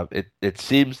 It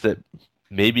seems that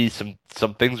maybe some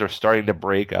things are starting to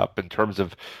break up in terms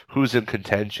of who's in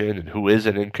contention and who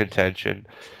isn't in contention.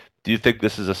 Do you think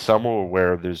this is a summer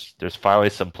where there's finally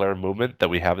some player movement that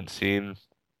we haven't seen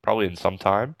probably in some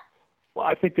time? Well,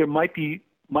 I think there might be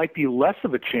less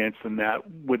of a chance than that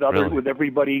with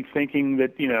everybody thinking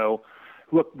that,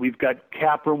 look, we've got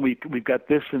cap room, we've got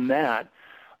this and that.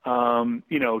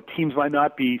 Teams might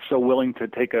not be so willing to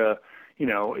take a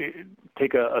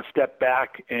step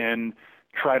back and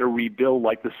try to rebuild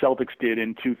like the Celtics did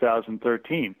in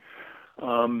 2013.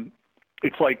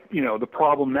 It's like, the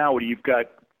problem now where you've got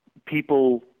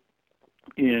people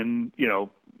in,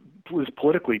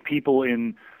 politically, people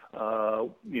in,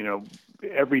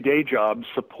 everyday jobs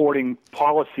supporting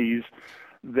policies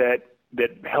that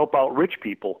help out rich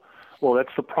people. Well,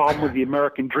 that's the problem with the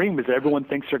American dream, is everyone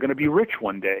thinks they're going to be rich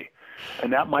one day.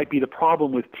 And that might be the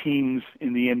problem with teams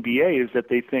in the NBA, is that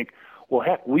they think, well,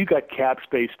 heck, we've got cap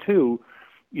space too.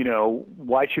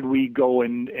 Why should we go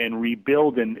and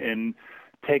rebuild and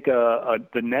take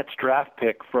the Nets draft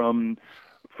pick from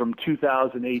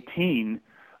 2018,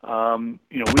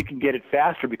 we can get it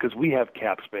faster because we have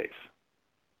cap space.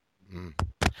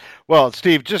 Well,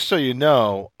 Steve, just so you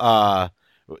know,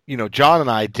 John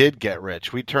and I did get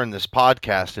rich. We turned this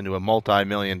podcast into a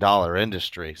multi-million-dollar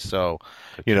industry. So,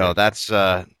 that's,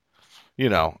 Mike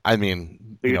Gorman.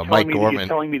 You're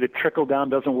telling me the trickle down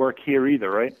doesn't work here either,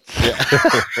 right?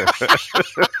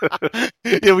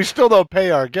 Yeah, we still don't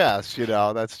pay our guests.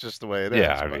 That's just the way it is.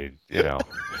 Yeah,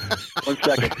 One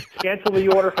second. Cancel the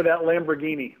order for that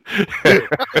Lamborghini.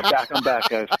 I'm back,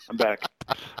 guys. I'm back.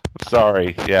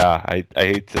 Sorry. Yeah, I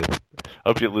hate to.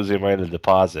 Hope you're losing money in the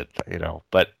deposit.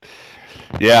 But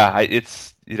yeah,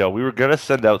 it's we were gonna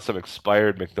send out some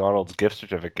expired McDonald's gift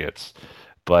certificates,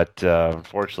 but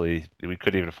unfortunately we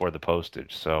couldn't even afford the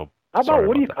postage. So how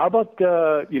about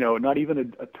not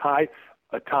even a tie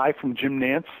from Jim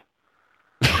Nance?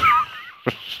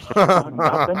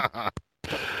 Nothing.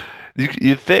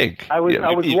 You think? I was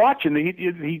watching. He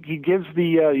gives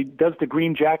he does the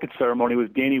green jacket ceremony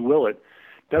with Danny Willett.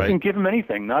 Doesn't give him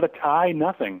anything. Not a tie.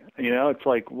 Nothing. It's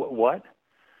like what?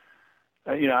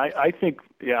 I think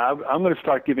I'm going to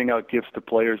start giving out gifts to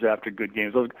players after good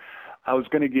games. I was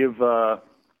going to give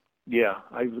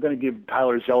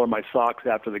Tyler Zeller my socks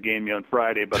after the game on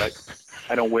Friday, but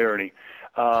I don't wear any.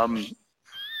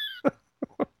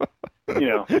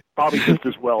 Probably just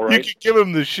as well, right? You could give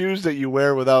him the shoes that you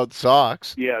wear without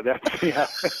socks. Yeah,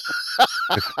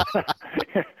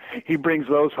 he brings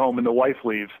those home and the wife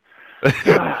leaves. All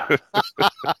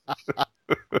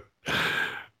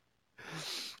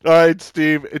right,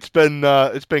 Steve. It's been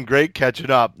great catching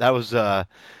up. That was the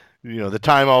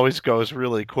time always goes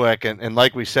really quick, and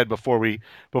like we said before we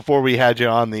had you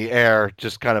on the air,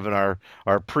 just kind of in our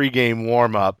pregame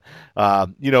warm up,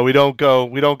 we don't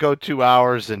go 2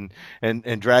 hours and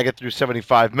drag it through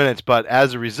 75 minutes, but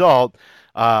as a result,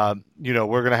 we're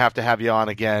gonna have to have you on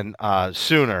again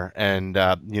sooner, and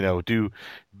do.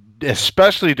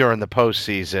 Especially during the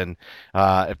postseason,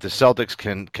 if the Celtics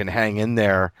can hang in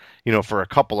there, for a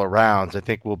couple of rounds, I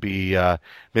think we'll be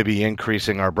maybe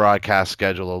increasing our broadcast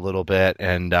schedule a little bit,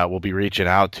 and we'll be reaching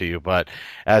out to you. But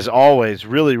as always,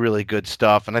 really, really good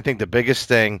stuff. And I think the biggest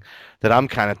thing that I'm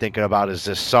kind of thinking about is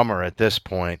this summer at this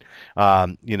point.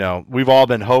 We've all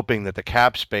been hoping that the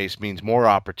cap space means more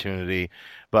opportunity.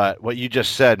 But what you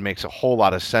just said makes a whole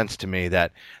lot of sense to me,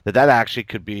 that actually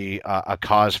could be a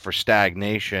cause for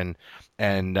stagnation,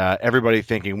 and everybody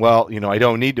thinking, well, I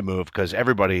don't need to move because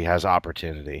everybody has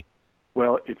opportunity.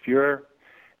 Well, if you're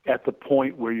at the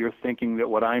point where you're thinking that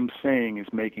what I'm saying is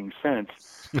making sense,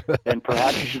 then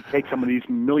perhaps you should take some of these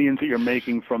millions that you're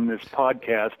making from this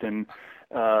podcast and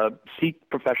seek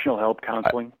professional help,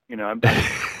 counseling.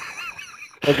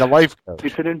 Like a life coach.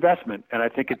 It's an investment, and I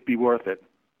think it'd be worth it.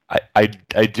 I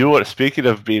do want. Speaking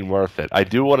of being worth it, I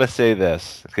do want to say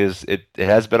this because it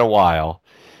has been a while.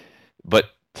 But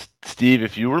Steve,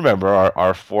 if you remember,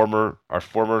 our former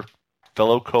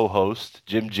fellow co-host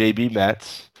Jim JB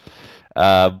Metz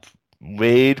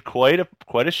made quite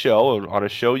a show on a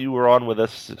show you were on with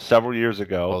us several years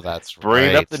ago. Oh, that's right.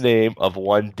 Bringing up the name of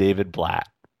one David Blatt,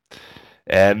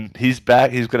 and he's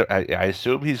back. He's gonna. I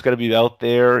assume he's gonna be out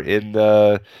there in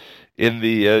the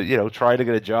trying to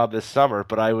get a job this summer.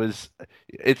 But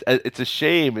it's a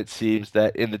shame, it seems,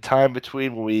 that in the time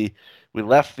between when we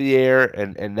left the air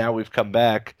and now we've come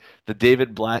back, the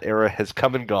David Blatt era has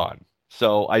come and gone.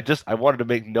 So I wanted to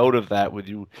make note of that with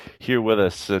you here with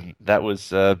us, and that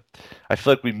was I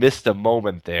feel like we missed a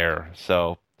moment there.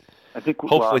 So I think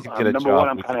hopefully you get a number job. One,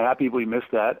 I'm kind of happy we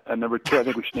missed that, and number two, I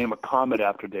think we should name a comet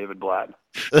after David Blatt.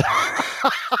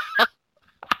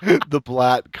 The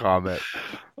Blatt Comet.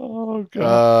 Oh,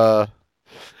 God.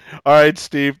 All right,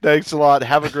 Steve. Thanks a lot.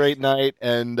 Have a great night,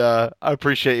 and I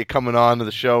appreciate you coming on to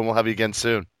the show, and we'll have you again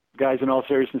soon. Guys, in all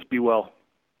seriousness, be well.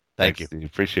 Thank you. Steve.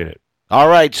 Appreciate it. All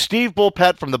right, Steve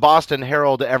Bulpett from the Boston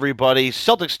Herald, everybody.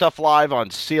 Celtic Stuff Live on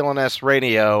CLNS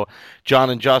Radio. John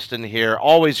and Justin here.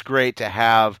 Always great to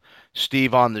have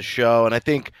Steve on the show, and I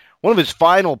think one of his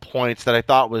final points that I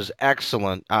thought was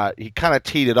excellent, he kind of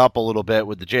teed it up a little bit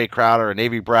with the Jay Crowder and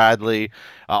Avery Bradley,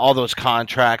 all those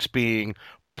contracts being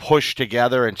pushed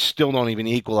together and still don't even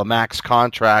equal a max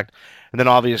contract. And then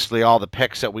obviously all the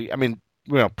picks that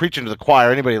preaching to the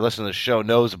choir, anybody listening to the show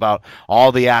knows about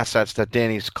all the assets that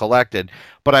Danny's collected.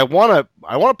 But I want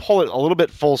to pull it a little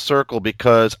bit full circle,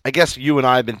 because I guess you and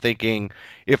I have been thinking,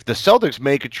 if the Celtics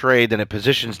make a trade, then it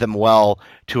positions them well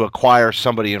to acquire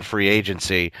somebody in free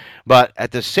agency. But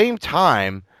at the same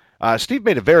time, Steve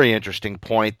made a very interesting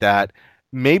point that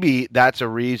maybe that's a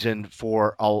reason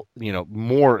for a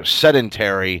more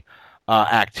sedentary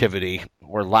activity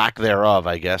or lack thereof,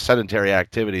 I guess. Sedentary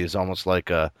activity is almost like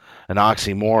an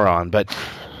oxymoron, but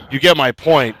you get my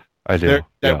point. I do.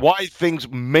 Why things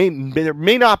there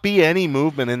may not be any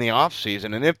movement in the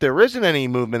offseason. And if there isn't any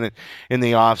movement in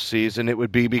the offseason, it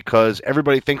would be because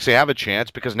everybody thinks they have a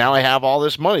chance because now they have all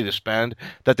this money to spend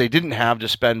that they didn't have to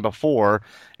spend before.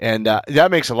 And that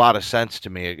makes a lot of sense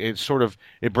to me.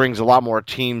 It brings a lot more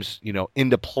teams,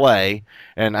 into play.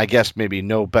 And I guess maybe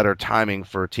no better timing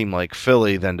for a team like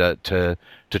Philly than to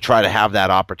try to have that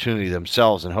opportunity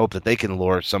themselves and hope that they can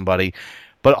lure somebody.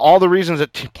 But all the reasons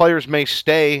that players may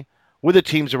stay with the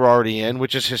teams they're already in,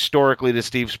 which is historically, to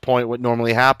Steve's point, what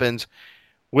normally happens,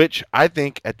 which I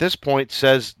think at this point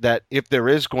says that if there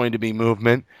is going to be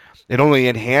movement, it only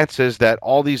enhances that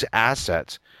all these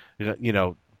assets,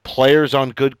 players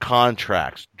on good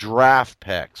contracts, draft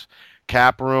picks,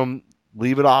 cap room,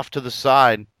 leave it off to the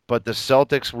side. But the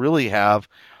Celtics really have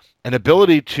an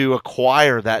ability to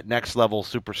acquire that next level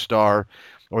superstar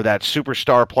or that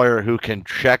superstar player who can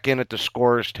check in at the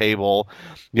scorer's table,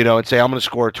 and say, I'm going to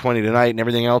score 20 tonight and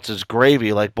everything else is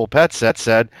gravy, like Bull Pet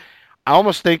said. I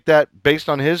almost think that based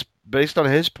on his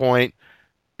point,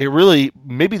 it really,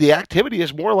 maybe the activity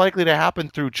is more likely to happen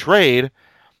through trade.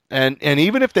 And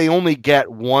even if they only get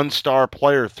one star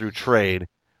player through trade,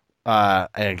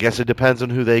 I guess it depends on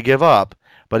who they give up.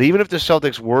 But even if the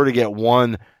Celtics were to get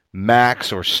one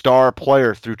max or star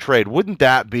player through trade, wouldn't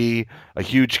that be a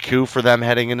huge coup for them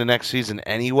heading into next season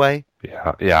anyway?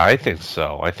 Yeah, I think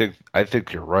so. I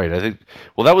think you're right.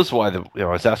 That was why I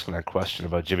was asking that question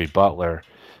about Jimmy Butler,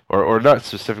 or not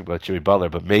specifically about Jimmy Butler,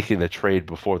 but making the trade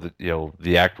before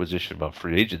the acquisition about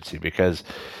free agency, because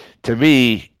to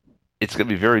me it's going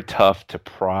to be very tough to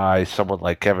pry someone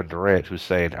like Kevin Durant, who's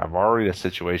saying, I'm already in a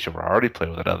situation where I already play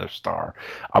with another star.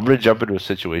 I'm going to jump into a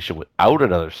situation without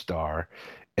another star.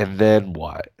 And then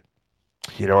what?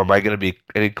 Am I going to be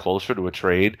any closer to a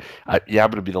trade? I'm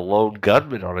going to be the lone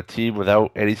gunman on a team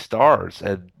without any stars.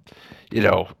 And,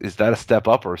 is that a step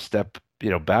up or a step,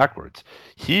 backwards?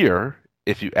 Here,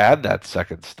 if you add that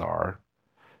second star,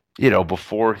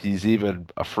 before he's even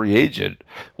a free agent,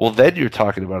 well, then you're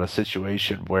talking about a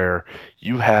situation where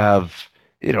you have,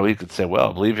 you could say,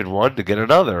 well, I'm leaving one to get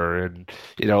another, and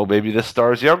maybe this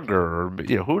star's younger, or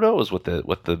who knows what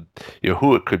the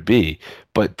who it could be.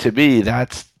 But to me,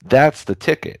 that's the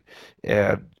ticket.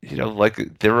 And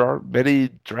there are many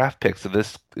draft picks in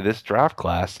this draft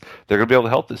class. They're going to be able to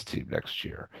help this team next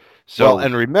year. So,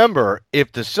 and remember,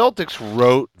 if the Celtics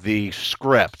wrote the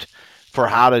script for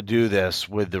how to do this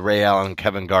with the Ray Allen,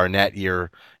 Kevin Garnett year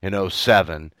in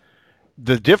 2007,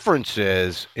 the difference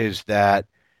is that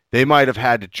they might have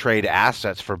had to trade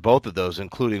assets for both of those,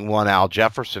 including one Al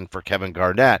Jefferson for Kevin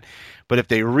Garnett. But if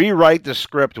they rewrite the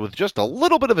script with just a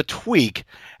little bit of a tweak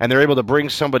and they're able to bring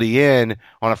somebody in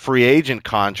on a free agent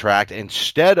contract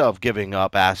instead of giving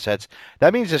up assets,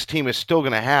 that means this team is still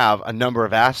going to have a number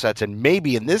of assets. And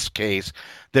maybe in this case,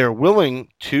 they're willing,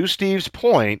 to Steve's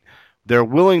point, they're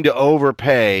willing to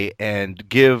overpay and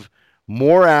give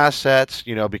more assets,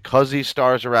 because these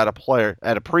stars are at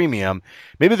a premium.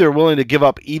 Maybe they're willing to give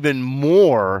up even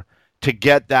more to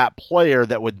get that player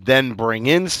that would then bring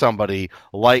in somebody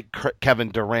like Kevin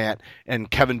Durant, and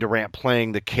Kevin Durant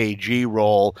playing the KG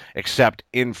role, except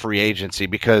in free agency.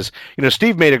 Because,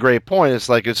 Steve made a great point. It's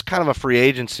like, it's kind of a free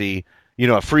agency,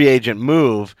 a free agent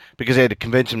move, because they had to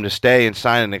convince him to stay and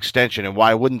sign an extension. And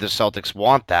why wouldn't the Celtics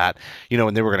want that?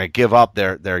 And they were going to give up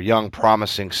their young,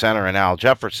 promising center in Al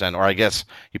Jefferson, or I guess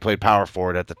he played power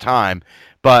forward at the time.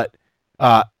 But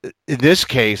in this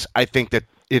case, I think that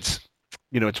it's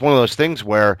one of those things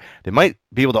where they might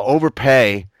be able to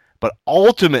overpay, but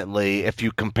ultimately, if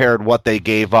you compared what they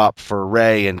gave up for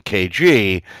Ray and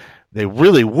KG, they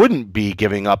really wouldn't be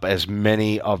giving up as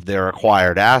many of their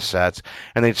acquired assets,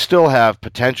 and they'd still have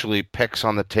potentially picks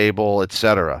on the table,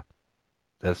 etc.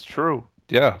 That's true.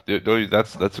 Yeah,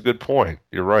 that's a good point.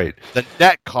 You're right. The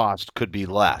net cost could be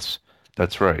less.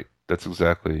 That's right. That's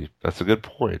a good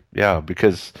point. Yeah,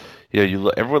 because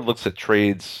everyone looks at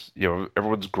trades.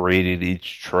 Everyone's grading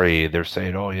each trade. They're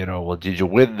saying, oh, well, did you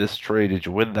win this trade? Did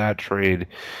you win that trade?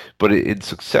 But in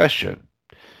succession,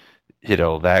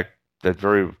 that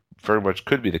very very much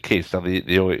could be the case. Now,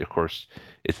 the only, of course,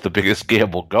 it's the biggest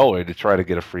gamble going to try to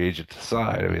get a free agent to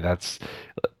sign. I mean, that's,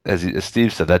 as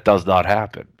Steve said, that does not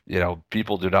happen.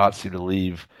 People do not seem to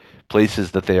leave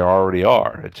places that they already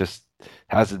are. It just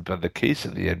hasn't been the case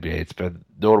in the NBA. It's been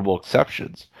notable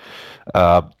exceptions.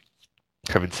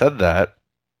 Having said that,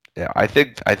 yeah, I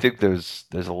think there's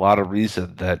a lot of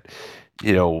reason that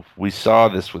we saw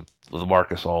this with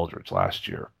LaMarcus Aldridge last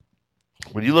year.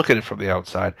 when you look at it from the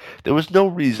outside, there was no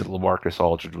reason LaMarcus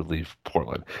Aldridge would leave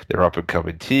Portland. They're an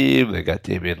up-and-coming team. They got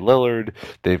Damian Lillard.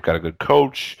 They've got a good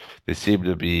coach. They seem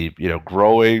to be,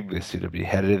 growing. They seem to be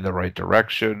headed in the right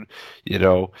direction,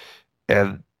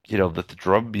 and, that the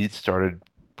drum beats started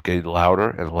getting louder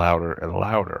and louder and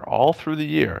louder all through the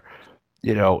year,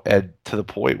 and to the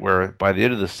point where by the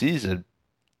end of the season,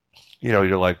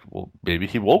 you're like, well, maybe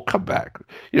he won't come back.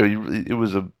 It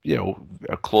was a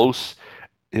close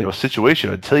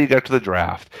situation until you got to the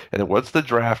draft. And then once the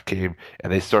draft came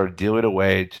and they started dealing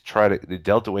away they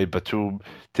dealt away Batum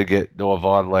to get Noah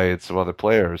Vonleh and some other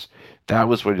players, that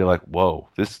was when you're like, whoa,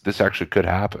 this actually could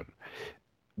happen.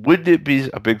 Wouldn't it be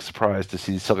a big surprise to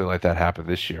see something like that happen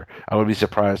this year? I would be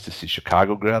surprised to see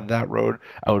Chicago go down that road.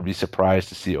 I would be surprised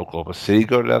to see Oklahoma City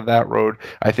go down that road.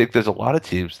 I think there's a lot of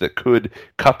teams that could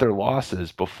cut their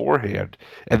losses beforehand,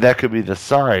 and that could be the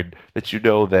sign that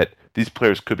that these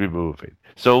players could be moving.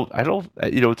 So I don't,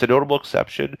 it's a notable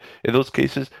exception in those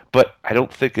cases, but I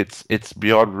don't think it's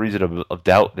beyond reason of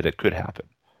doubt that it could happen.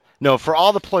 No, for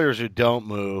all the players who don't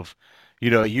move,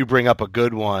 you bring up a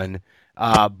good one.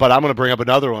 But I'm going to bring up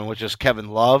another one, which is Kevin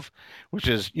Love, which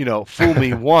is, fool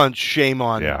me once, shame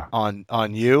on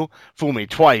you. Fool me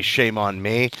twice, shame on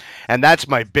me. And that's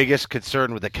my biggest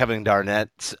concern with the Kevin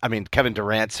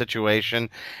Durant situation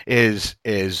is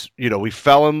we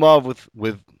fell in love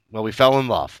we fell in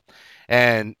love.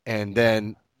 And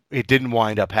then it didn't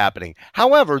wind up happening.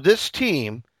 However, this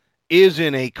team is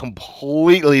in a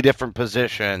completely different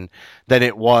position than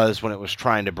it was when it was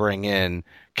trying to bring in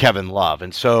Kevin Love.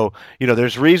 And so,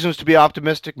 there's reasons to be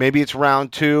optimistic. Maybe it's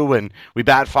round 2 and we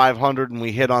bat 500 and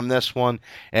we hit on this one,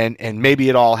 and maybe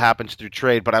it all happens through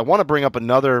trade. But I want to bring up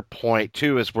another point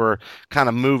too as we're kind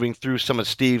of moving through some of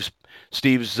Steve's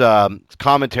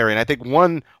commentary. And I think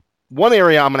one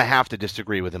area I'm going to have to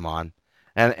disagree with him on.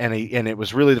 And it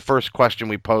was really the first question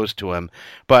we posed to him.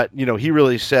 But, he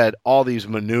really said all these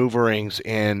maneuverings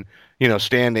in,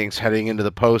 standings heading into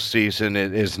the postseason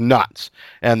is nuts.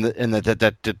 And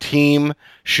that the team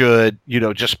should,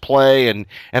 just play. And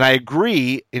I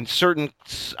agree in certain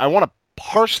 – I want to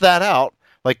parse that out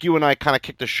like you and I kind of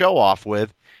kicked the show off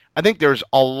with. I think there's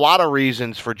a lot of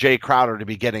reasons for Jay Crowder to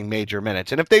be getting major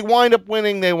minutes. And if they wind up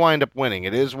winning, they wind up winning.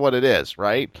 It is what it is,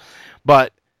 right?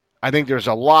 But – I think there's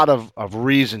a lot of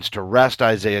reasons to rest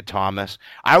Isaiah Thomas.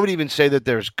 I would even say that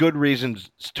there's good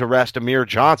reasons to rest Amir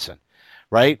Johnson,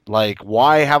 right? Like,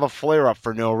 why have a flare-up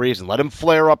for no reason? Let him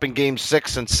flare up in game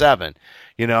 6 and 7.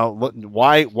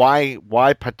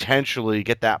 Why potentially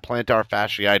get that plantar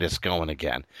fasciitis going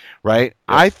again, right?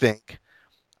 Yeah.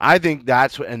 I think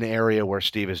that's an area where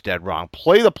Steve is dead wrong.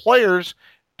 Play the players,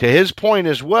 to his point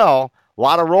as well, a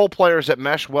lot of role players that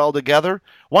mesh well together.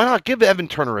 Why not give Evan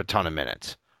Turner a ton of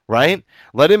minutes? Right?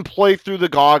 Let him play through the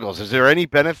goggles. Is there any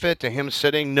benefit to him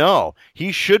sitting? No.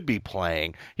 He should be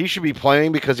playing. He should be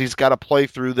playing because he's got to play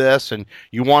through this, and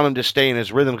you want him to stay in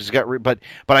his rhythm because he's got. But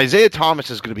Isaiah Thomas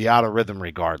is going to be out of rhythm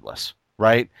regardless,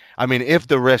 right? I mean, if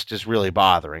the wrist is really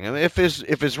bothering him, if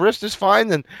his wrist is fine,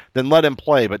 then let him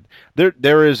play. But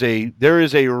there is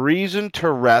a reason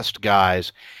to rest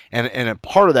guys, and a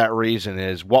part of that reason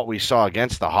is what we saw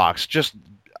against the Hawks. Just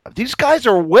these guys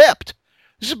are whipped.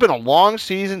 This has been a long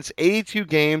season. It's 82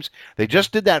 games. They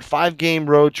just did that 5-game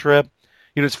road trip.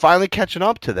 It's finally catching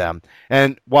up to them.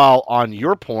 And while on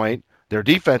your point, their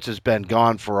defense has been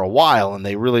gone for a while and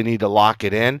they really need to lock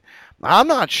it in, I'm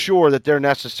not sure that they're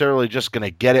necessarily just going to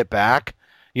get it back,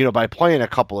 by playing a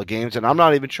couple of games. And I'm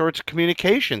not even sure it's a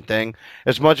communication thing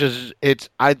as much as it's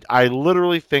I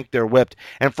literally think they're whipped.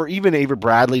 And for even Avery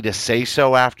Bradley to say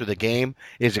so after the game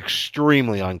is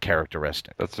extremely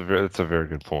uncharacteristic. That's a very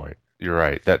good point. You're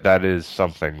right. That is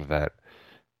something that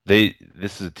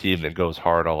this is a team that goes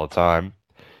hard all the time,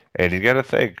 and you got to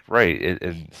think, right?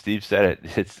 And Steve said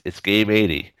it. It's game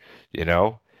 80.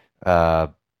 You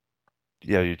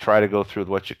try to go through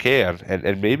what you can,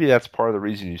 and maybe that's part of the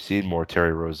reason you've seen more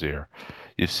Terry Rozier.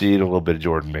 You've seen a little bit of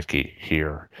Jordan Mickey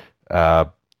here,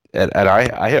 and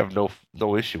I have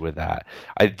no issue with that.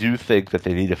 I do think that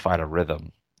they need to find a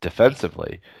rhythm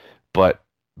defensively, but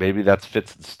maybe that's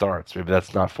fits and starts. Maybe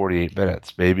that's not 48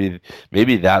 minutes. Maybe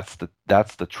that's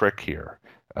the trick here.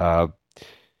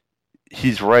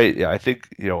 He's right. Yeah, I think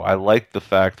I like the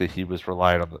fact that he was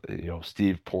relying on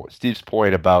Steve's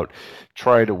point about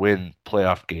trying to win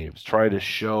playoff games, trying to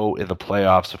show in the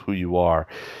playoffs of who you are.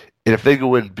 And if they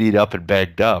go in beat up and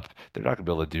banged up, they're not going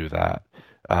to be able to do that.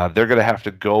 They're going to have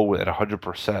to go at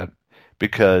 100%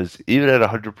 because even at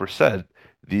 100%,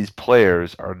 these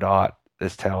players are not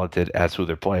as talented as who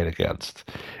they're playing against.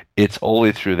 It's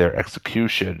only through their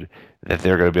execution that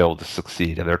they're going to be able to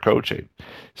succeed in their coaching.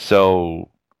 So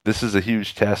this is a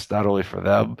huge test not only for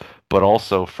them but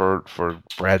also for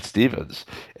Brad Stevens,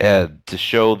 and to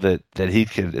show that he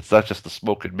can. It's not just the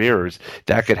smoke and mirrors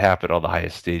that could happen on the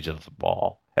highest stage of the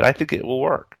ball, and I think it will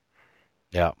work.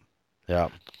 Yeah. Yeah.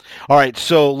 All right.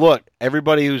 So, look,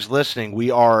 everybody who's listening,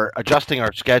 we are adjusting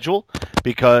our schedule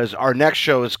because our next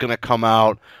show is going to come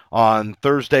out on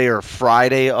Thursday or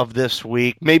Friday of this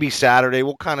week, maybe Saturday.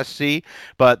 We'll kind of see.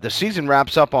 But the season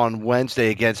wraps up on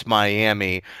Wednesday against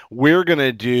Miami. We're going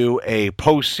to do a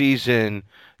postseason,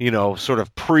 sort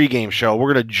of pregame show.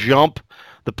 We're going to jump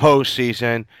the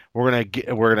postseason. We're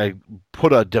gonna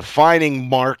put a defining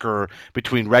marker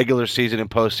between regular season and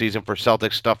postseason for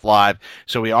Celtics Stuff Live.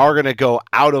 So we are gonna go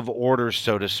out of order,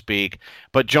 so to speak.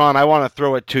 But John, I want to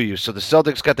throw it to you. So the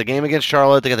Celtics got the game against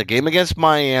Charlotte. They got the game against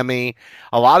Miami.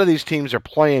 A lot of these teams are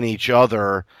playing each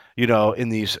other. In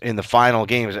the final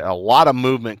games, a lot of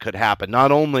movement could happen.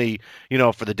 Not only,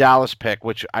 for the Dallas pick,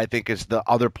 which I think is the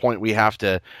other point we have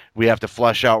to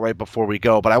flesh out right before we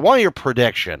go. But I want your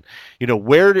prediction.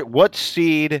 What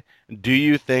seed do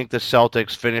you think the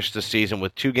Celtics finish the season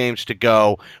with 2 games to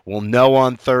go? We'll know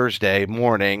on Thursday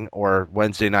morning or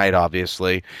Wednesday night,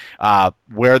 obviously,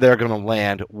 where they're going to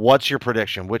land. What's your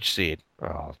prediction? Which seed?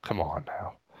 Oh, come on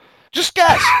now. Just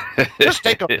guess. Just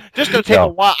take a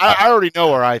while. I already know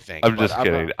where I think. I'm just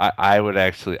kidding. I'm going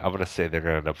to say they're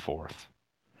going to end up 4th.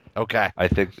 Okay. I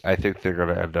think they're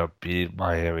going to end up beating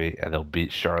Miami, and they'll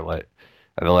beat Charlotte,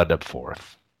 and they'll end up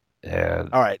 4th. And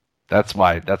all right. That's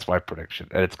my prediction,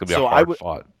 and it's going to be a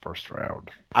hard-fought first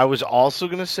round. I was also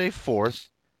going to say 4th,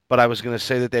 but I was going to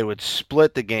say that they would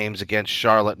split the games against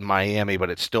Charlotte and Miami, but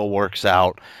it still works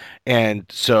out. And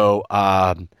so,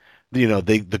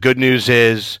 the good news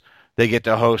is they get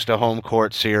to host a home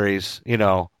court series.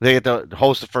 They get to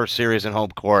host the first series in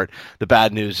home court. The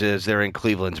bad news is they're in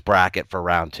Cleveland's bracket for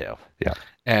round 2. Yeah.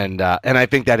 And I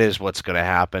think that is what's going to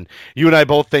happen. You and I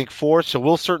both think 4th, so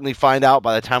we'll certainly find out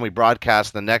by the time we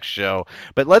broadcast the next show.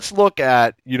 But let's look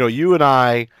at, you and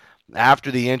I,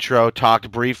 after the intro, talked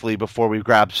briefly before we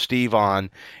grabbed Steve on,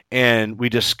 and we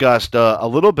discussed a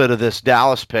little bit of this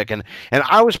Dallas pick. And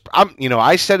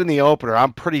I said in the opener,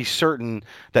 I'm pretty certain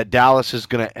that Dallas is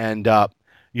going to end up,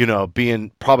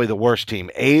 being probably the worst team,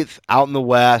 8th out in the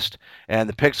West, and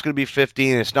the pick's going to be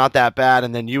 15. It's not that bad.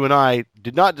 And then you and I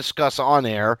did not discuss on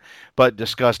air, but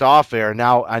discussed off air.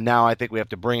 Now I think we have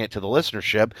to bring it to the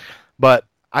listenership. But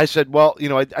I said, well,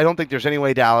 I don't think there's any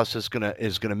way Dallas is gonna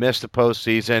miss the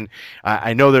postseason.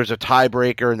 I know there's a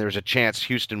tiebreaker and there's a chance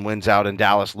Houston wins out and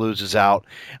Dallas loses out.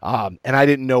 And I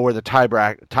didn't know where the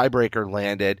tiebreaker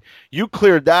landed. You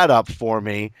cleared that up for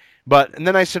me. And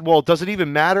then I said, well, does it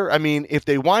even matter? I mean, if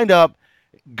they wind up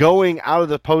going out of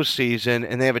the postseason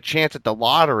and they have a chance at the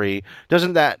lottery,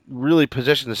 doesn't that really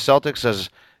position the Celtics as,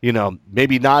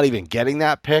 maybe not even getting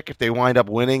that pick if they wind up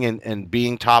winning and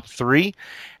being top 3?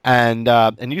 And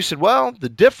you said, well, the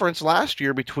difference last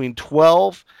year between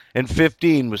 12 and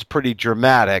 15 was pretty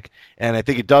dramatic, and I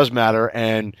think it does matter.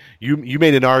 And you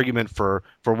made an argument for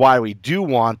why we do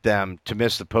want them to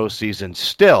miss the postseason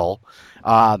still,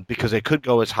 because they could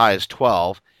go as high as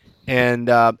 12. And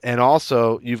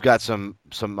also you've got some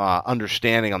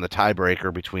understanding on the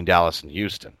tiebreaker between Dallas and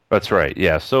Houston. That's right.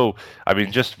 Yeah. So I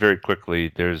mean, just very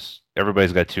quickly,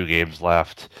 everybody's got 2 games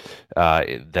left.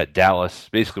 That Dallas,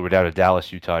 basically, we're down to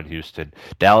Dallas, Utah, and Houston.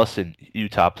 Dallas and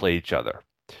Utah play each other.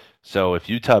 So if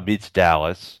Utah beats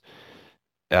Dallas,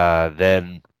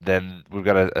 then we've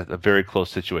got a very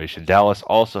close situation. Dallas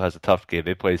also has a tough game.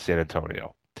 They play San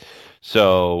Antonio.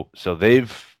 So San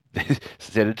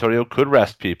Antonio could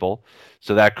rest people,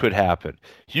 so that could happen.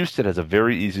 Houston has a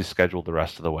very easy schedule the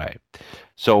rest of the way.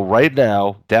 So right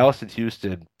now, Dallas and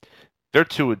Houston, they're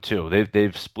 2-2.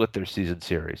 They've split their season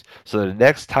series. So the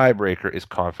next tiebreaker is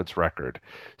conference record.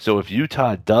 So if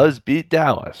Utah does beat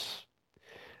Dallas,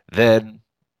 then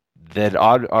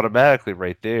automatically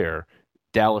right there,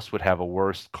 Dallas would have a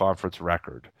worse conference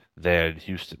record than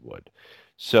Houston would.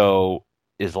 So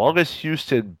as long as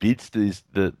Houston beats the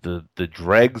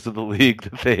dregs of the league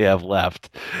that they have left,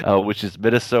 which is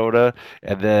Minnesota,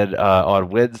 and then on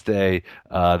Wednesday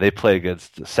they play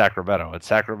against Sacramento, and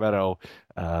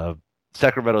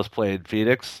Sacramento's playing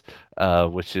Phoenix,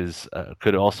 which is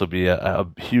could also be a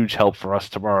huge help for us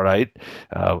tomorrow night.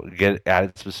 Get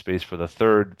added some space for the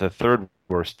third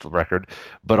worst record,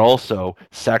 but also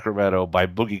Sacramento, by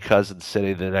Boogie Cousins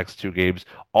sitting the next 2 games,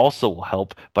 also will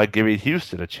help by giving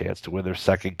Houston a chance to win their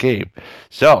second game.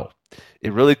 So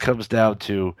it really comes down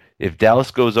to, if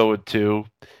Dallas goes 0-2,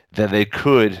 then they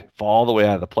could fall all the way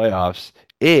out of the playoffs,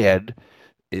 and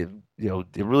it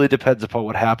really depends upon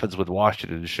what happens with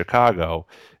Washington and Chicago.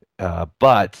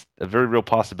 but a very real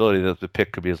possibility that the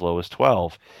pick could be as low as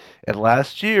 12. And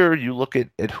last year, you look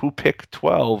at who picked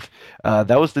 12,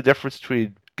 that was the difference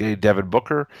between getting Devin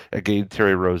Booker and getting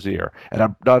Terry Rozier. And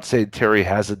I'm not saying Terry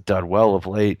hasn't done well of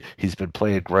late. He's been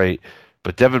playing great.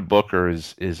 But Devin Booker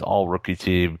is all rookie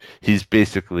team. He's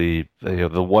basically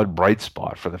the one bright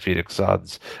spot for the Phoenix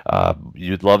Suns.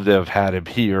 You'd love to have had him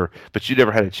here, but you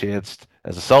never had a chance,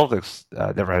 as the Celtics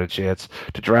never had a chance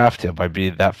to draft him by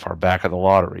being that far back in the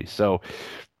lottery. So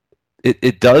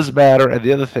it does matter. And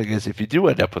the other thing is, if you do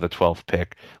end up with a 12th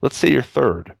pick, let's say you're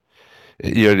third,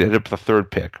 you end up with a third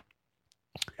pick.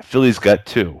 Philly's got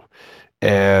 2.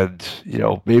 And,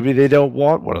 maybe they don't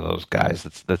want one of those guys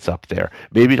that's up there.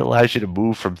 Maybe it allows you to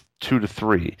move from 2 to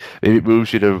 3. Maybe it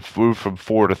moves you to move from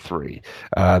 4 to 3.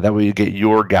 That way you get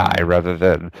your guy rather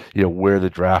than, where the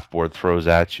draft board throws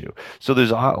at you. So there's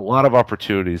a lot of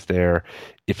opportunities there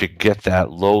if you get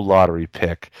that low lottery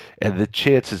pick. And the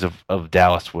chances of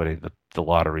Dallas winning the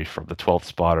lottery from the 12th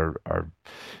spot are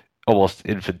almost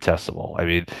infinitesimal. I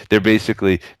mean, they're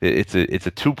basically it's a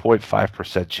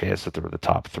 2.5% chance that they're in the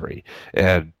top 3,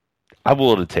 and I'm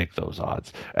willing to take those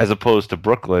odds. As opposed to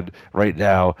Brooklyn right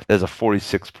now, there's a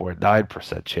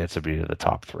 46.9% chance of being in the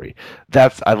top 3.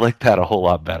 I like that a whole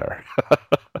lot better.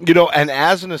 And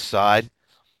as an aside,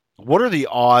 what are the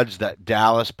odds that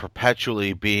Dallas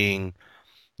perpetually being,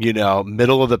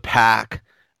 middle of the pack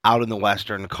out in the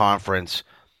Western Conference,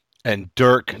 and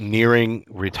Dirk nearing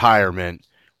retirement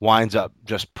winds up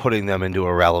just putting them into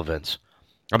irrelevance?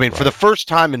 I mean, for the first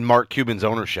time in Mark Cuban's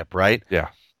ownership, right? Yeah.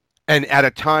 And at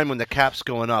a time when the cap's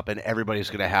going up and everybody's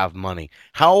going to have money,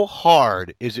 how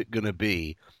hard is it going to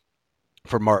be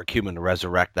for Mark Cuban to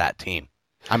resurrect that team?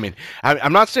 I mean,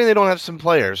 I'm not saying they don't have some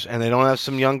players and they don't have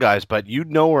some young guys, but you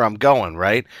know where I'm going,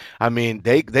 right? I mean,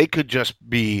 they could just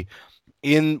be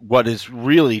in what is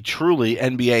really, truly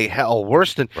NBA hell,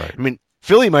 worse than Right. I mean,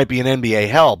 Philly might be an NBA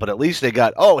hell, but at least they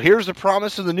got, here's the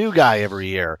promise of the new guy every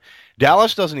year.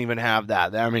 Dallas doesn't even have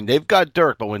that. I mean, they've got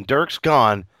Dirk, but when Dirk's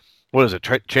gone, what is it,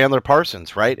 Chandler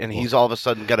Parsons, right? And he's all of a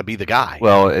sudden got to be the guy.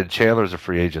 Well, and Chandler's a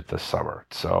free agent this summer,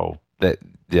 so that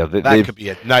could be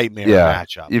a nightmare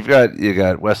matchup. You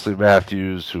got Wesley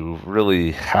Matthews, who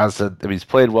really hasn't. I mean, he's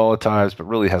played well at times, but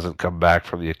really hasn't come back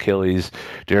from the Achilles.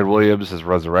 Darren Williams has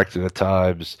resurrected at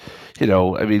times. I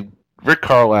mean, Rick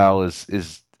Carlisle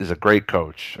is a great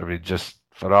coach. I mean, just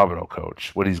phenomenal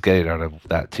coach. What he's getting out of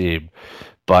that team,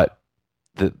 but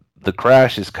the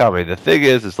crash is coming. The thing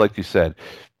is like you said,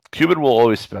 Cuban will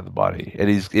always spend the money, and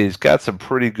he's got some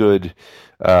pretty good.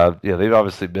 They've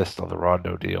obviously missed on the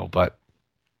Rondo deal, but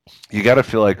you got to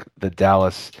feel like the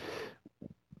Dallas,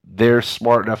 they're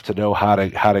smart enough to know how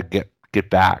to get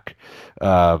back.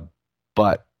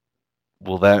 But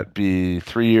will that be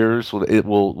 3 years?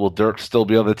 Will Dirk still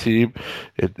be on the team?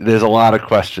 There's a lot of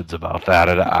questions about that,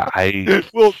 and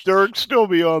will Dirk still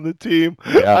be on the team?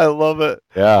 Yeah. I love it.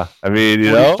 Yeah, I mean,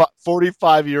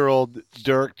 45-year-old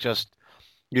Dirk just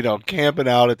camping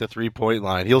out at the 3-point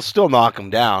line. He'll still knock him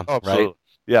down, right?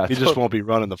 Yeah, he just won't be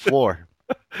running the floor.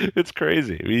 It's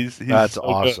crazy. He's That's so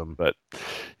awesome. Good. But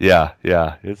yeah,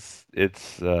 it's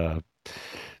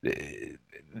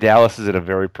Dallas is in a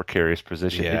very precarious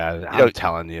position. Yeah, I'm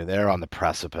telling you, they're on the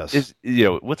precipice.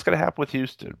 What's going to happen with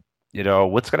Houston?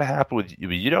 What's going to happen with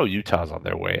Utah's on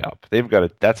their way up.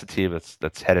 That's a team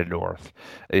that's headed north.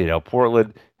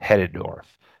 Portland headed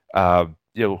north.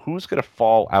 Who's going to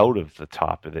fall out of the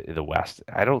top in the West?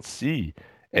 I don't see.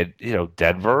 And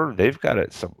Denver, they've got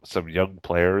some young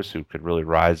players who could really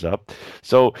rise up.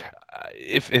 So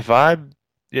if I'm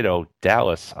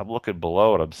Dallas, I'm looking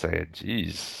below and I'm saying,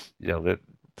 geez, that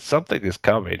something is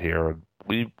coming here, and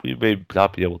we may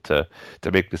not be able to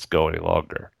make this go any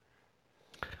longer.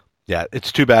 Yeah,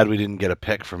 it's too bad we didn't get a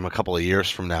pick from a couple of years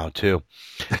from now too.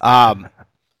 All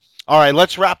right,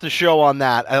 let's wrap the show on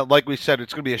that. Like we said,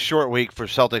 it's going to be a short week for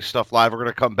Celtics Stuff Live. We're going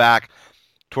to come back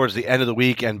towards the end of the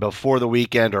week and before the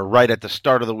weekend, or right at the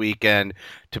start of the weekend,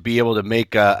 to be able to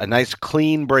make a nice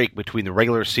clean break between the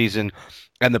regular season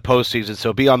and the postseason.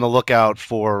 So be on the lookout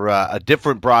for a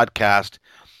different broadcast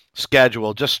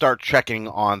schedule. Just start checking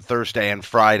on Thursday and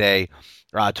Friday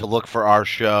to look for our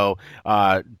show.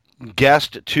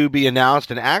 Guest to be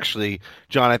announced, and actually,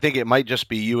 John, I think it might just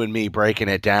be you and me breaking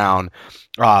it down,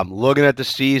 looking at the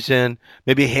season,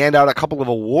 maybe hand out a couple of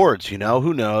awards, who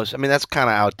knows? I mean, that's kind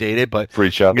of outdated, but for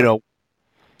each other,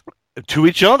 to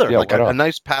each other, yeah, like a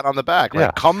nice pat on the back. Yeah.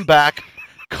 Like, come back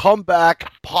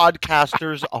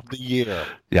podcasters of the year.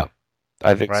 Yeah,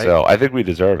 I think so. I think we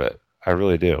deserve it. I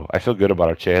really do. I feel good about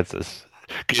our chances.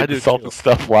 Get the Celtic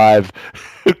Stuff Live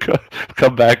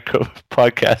comeback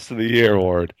podcast of the year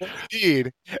award.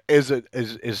 Indeed, is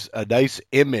a nice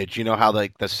image. You know how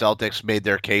like the Celtics made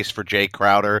their case for Jay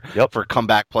Crowder for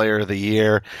comeback player of the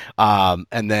year,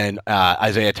 and then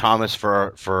Isaiah Thomas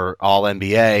for All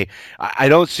NBA. I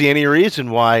don't see any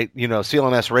reason why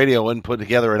CLNS Radio wouldn't put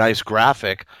together a nice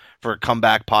graphic for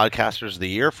comeback podcasters of the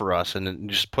year for us, and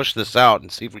just push this out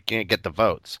and see if we can't get the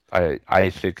votes. I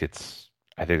think it's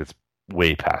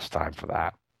way past time for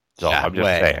that. So Yeah, I'm just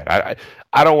saying.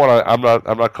 I don't want to.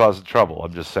 I'm not causing trouble.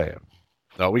 I'm just saying.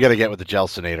 No, we got to get with the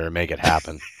Gelsinator and make it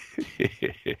happen.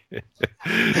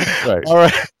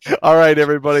 Right. All right,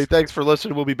 everybody. Thanks for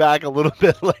listening. We'll be back a little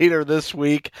bit later this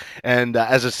week. And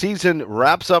as the season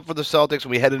wraps up for the Celtics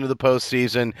and we head into the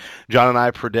postseason, John and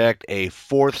I predict a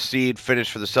 4th seed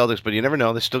finish for the Celtics. But you never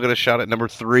know. They still got a shot at number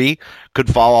 3.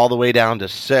 Could fall all the way down to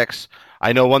 6.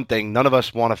 I know one thing. None of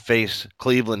us want to face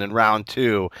Cleveland in round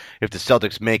 2 if the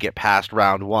Celtics make it past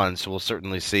round 1. So we'll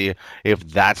certainly see if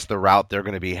that's the route they're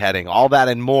going to be heading. All that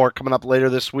and more coming up later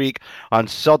this week on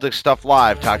Celtics Stuff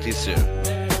Live. Talk to you soon.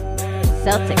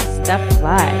 Celtic Stuff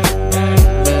Live.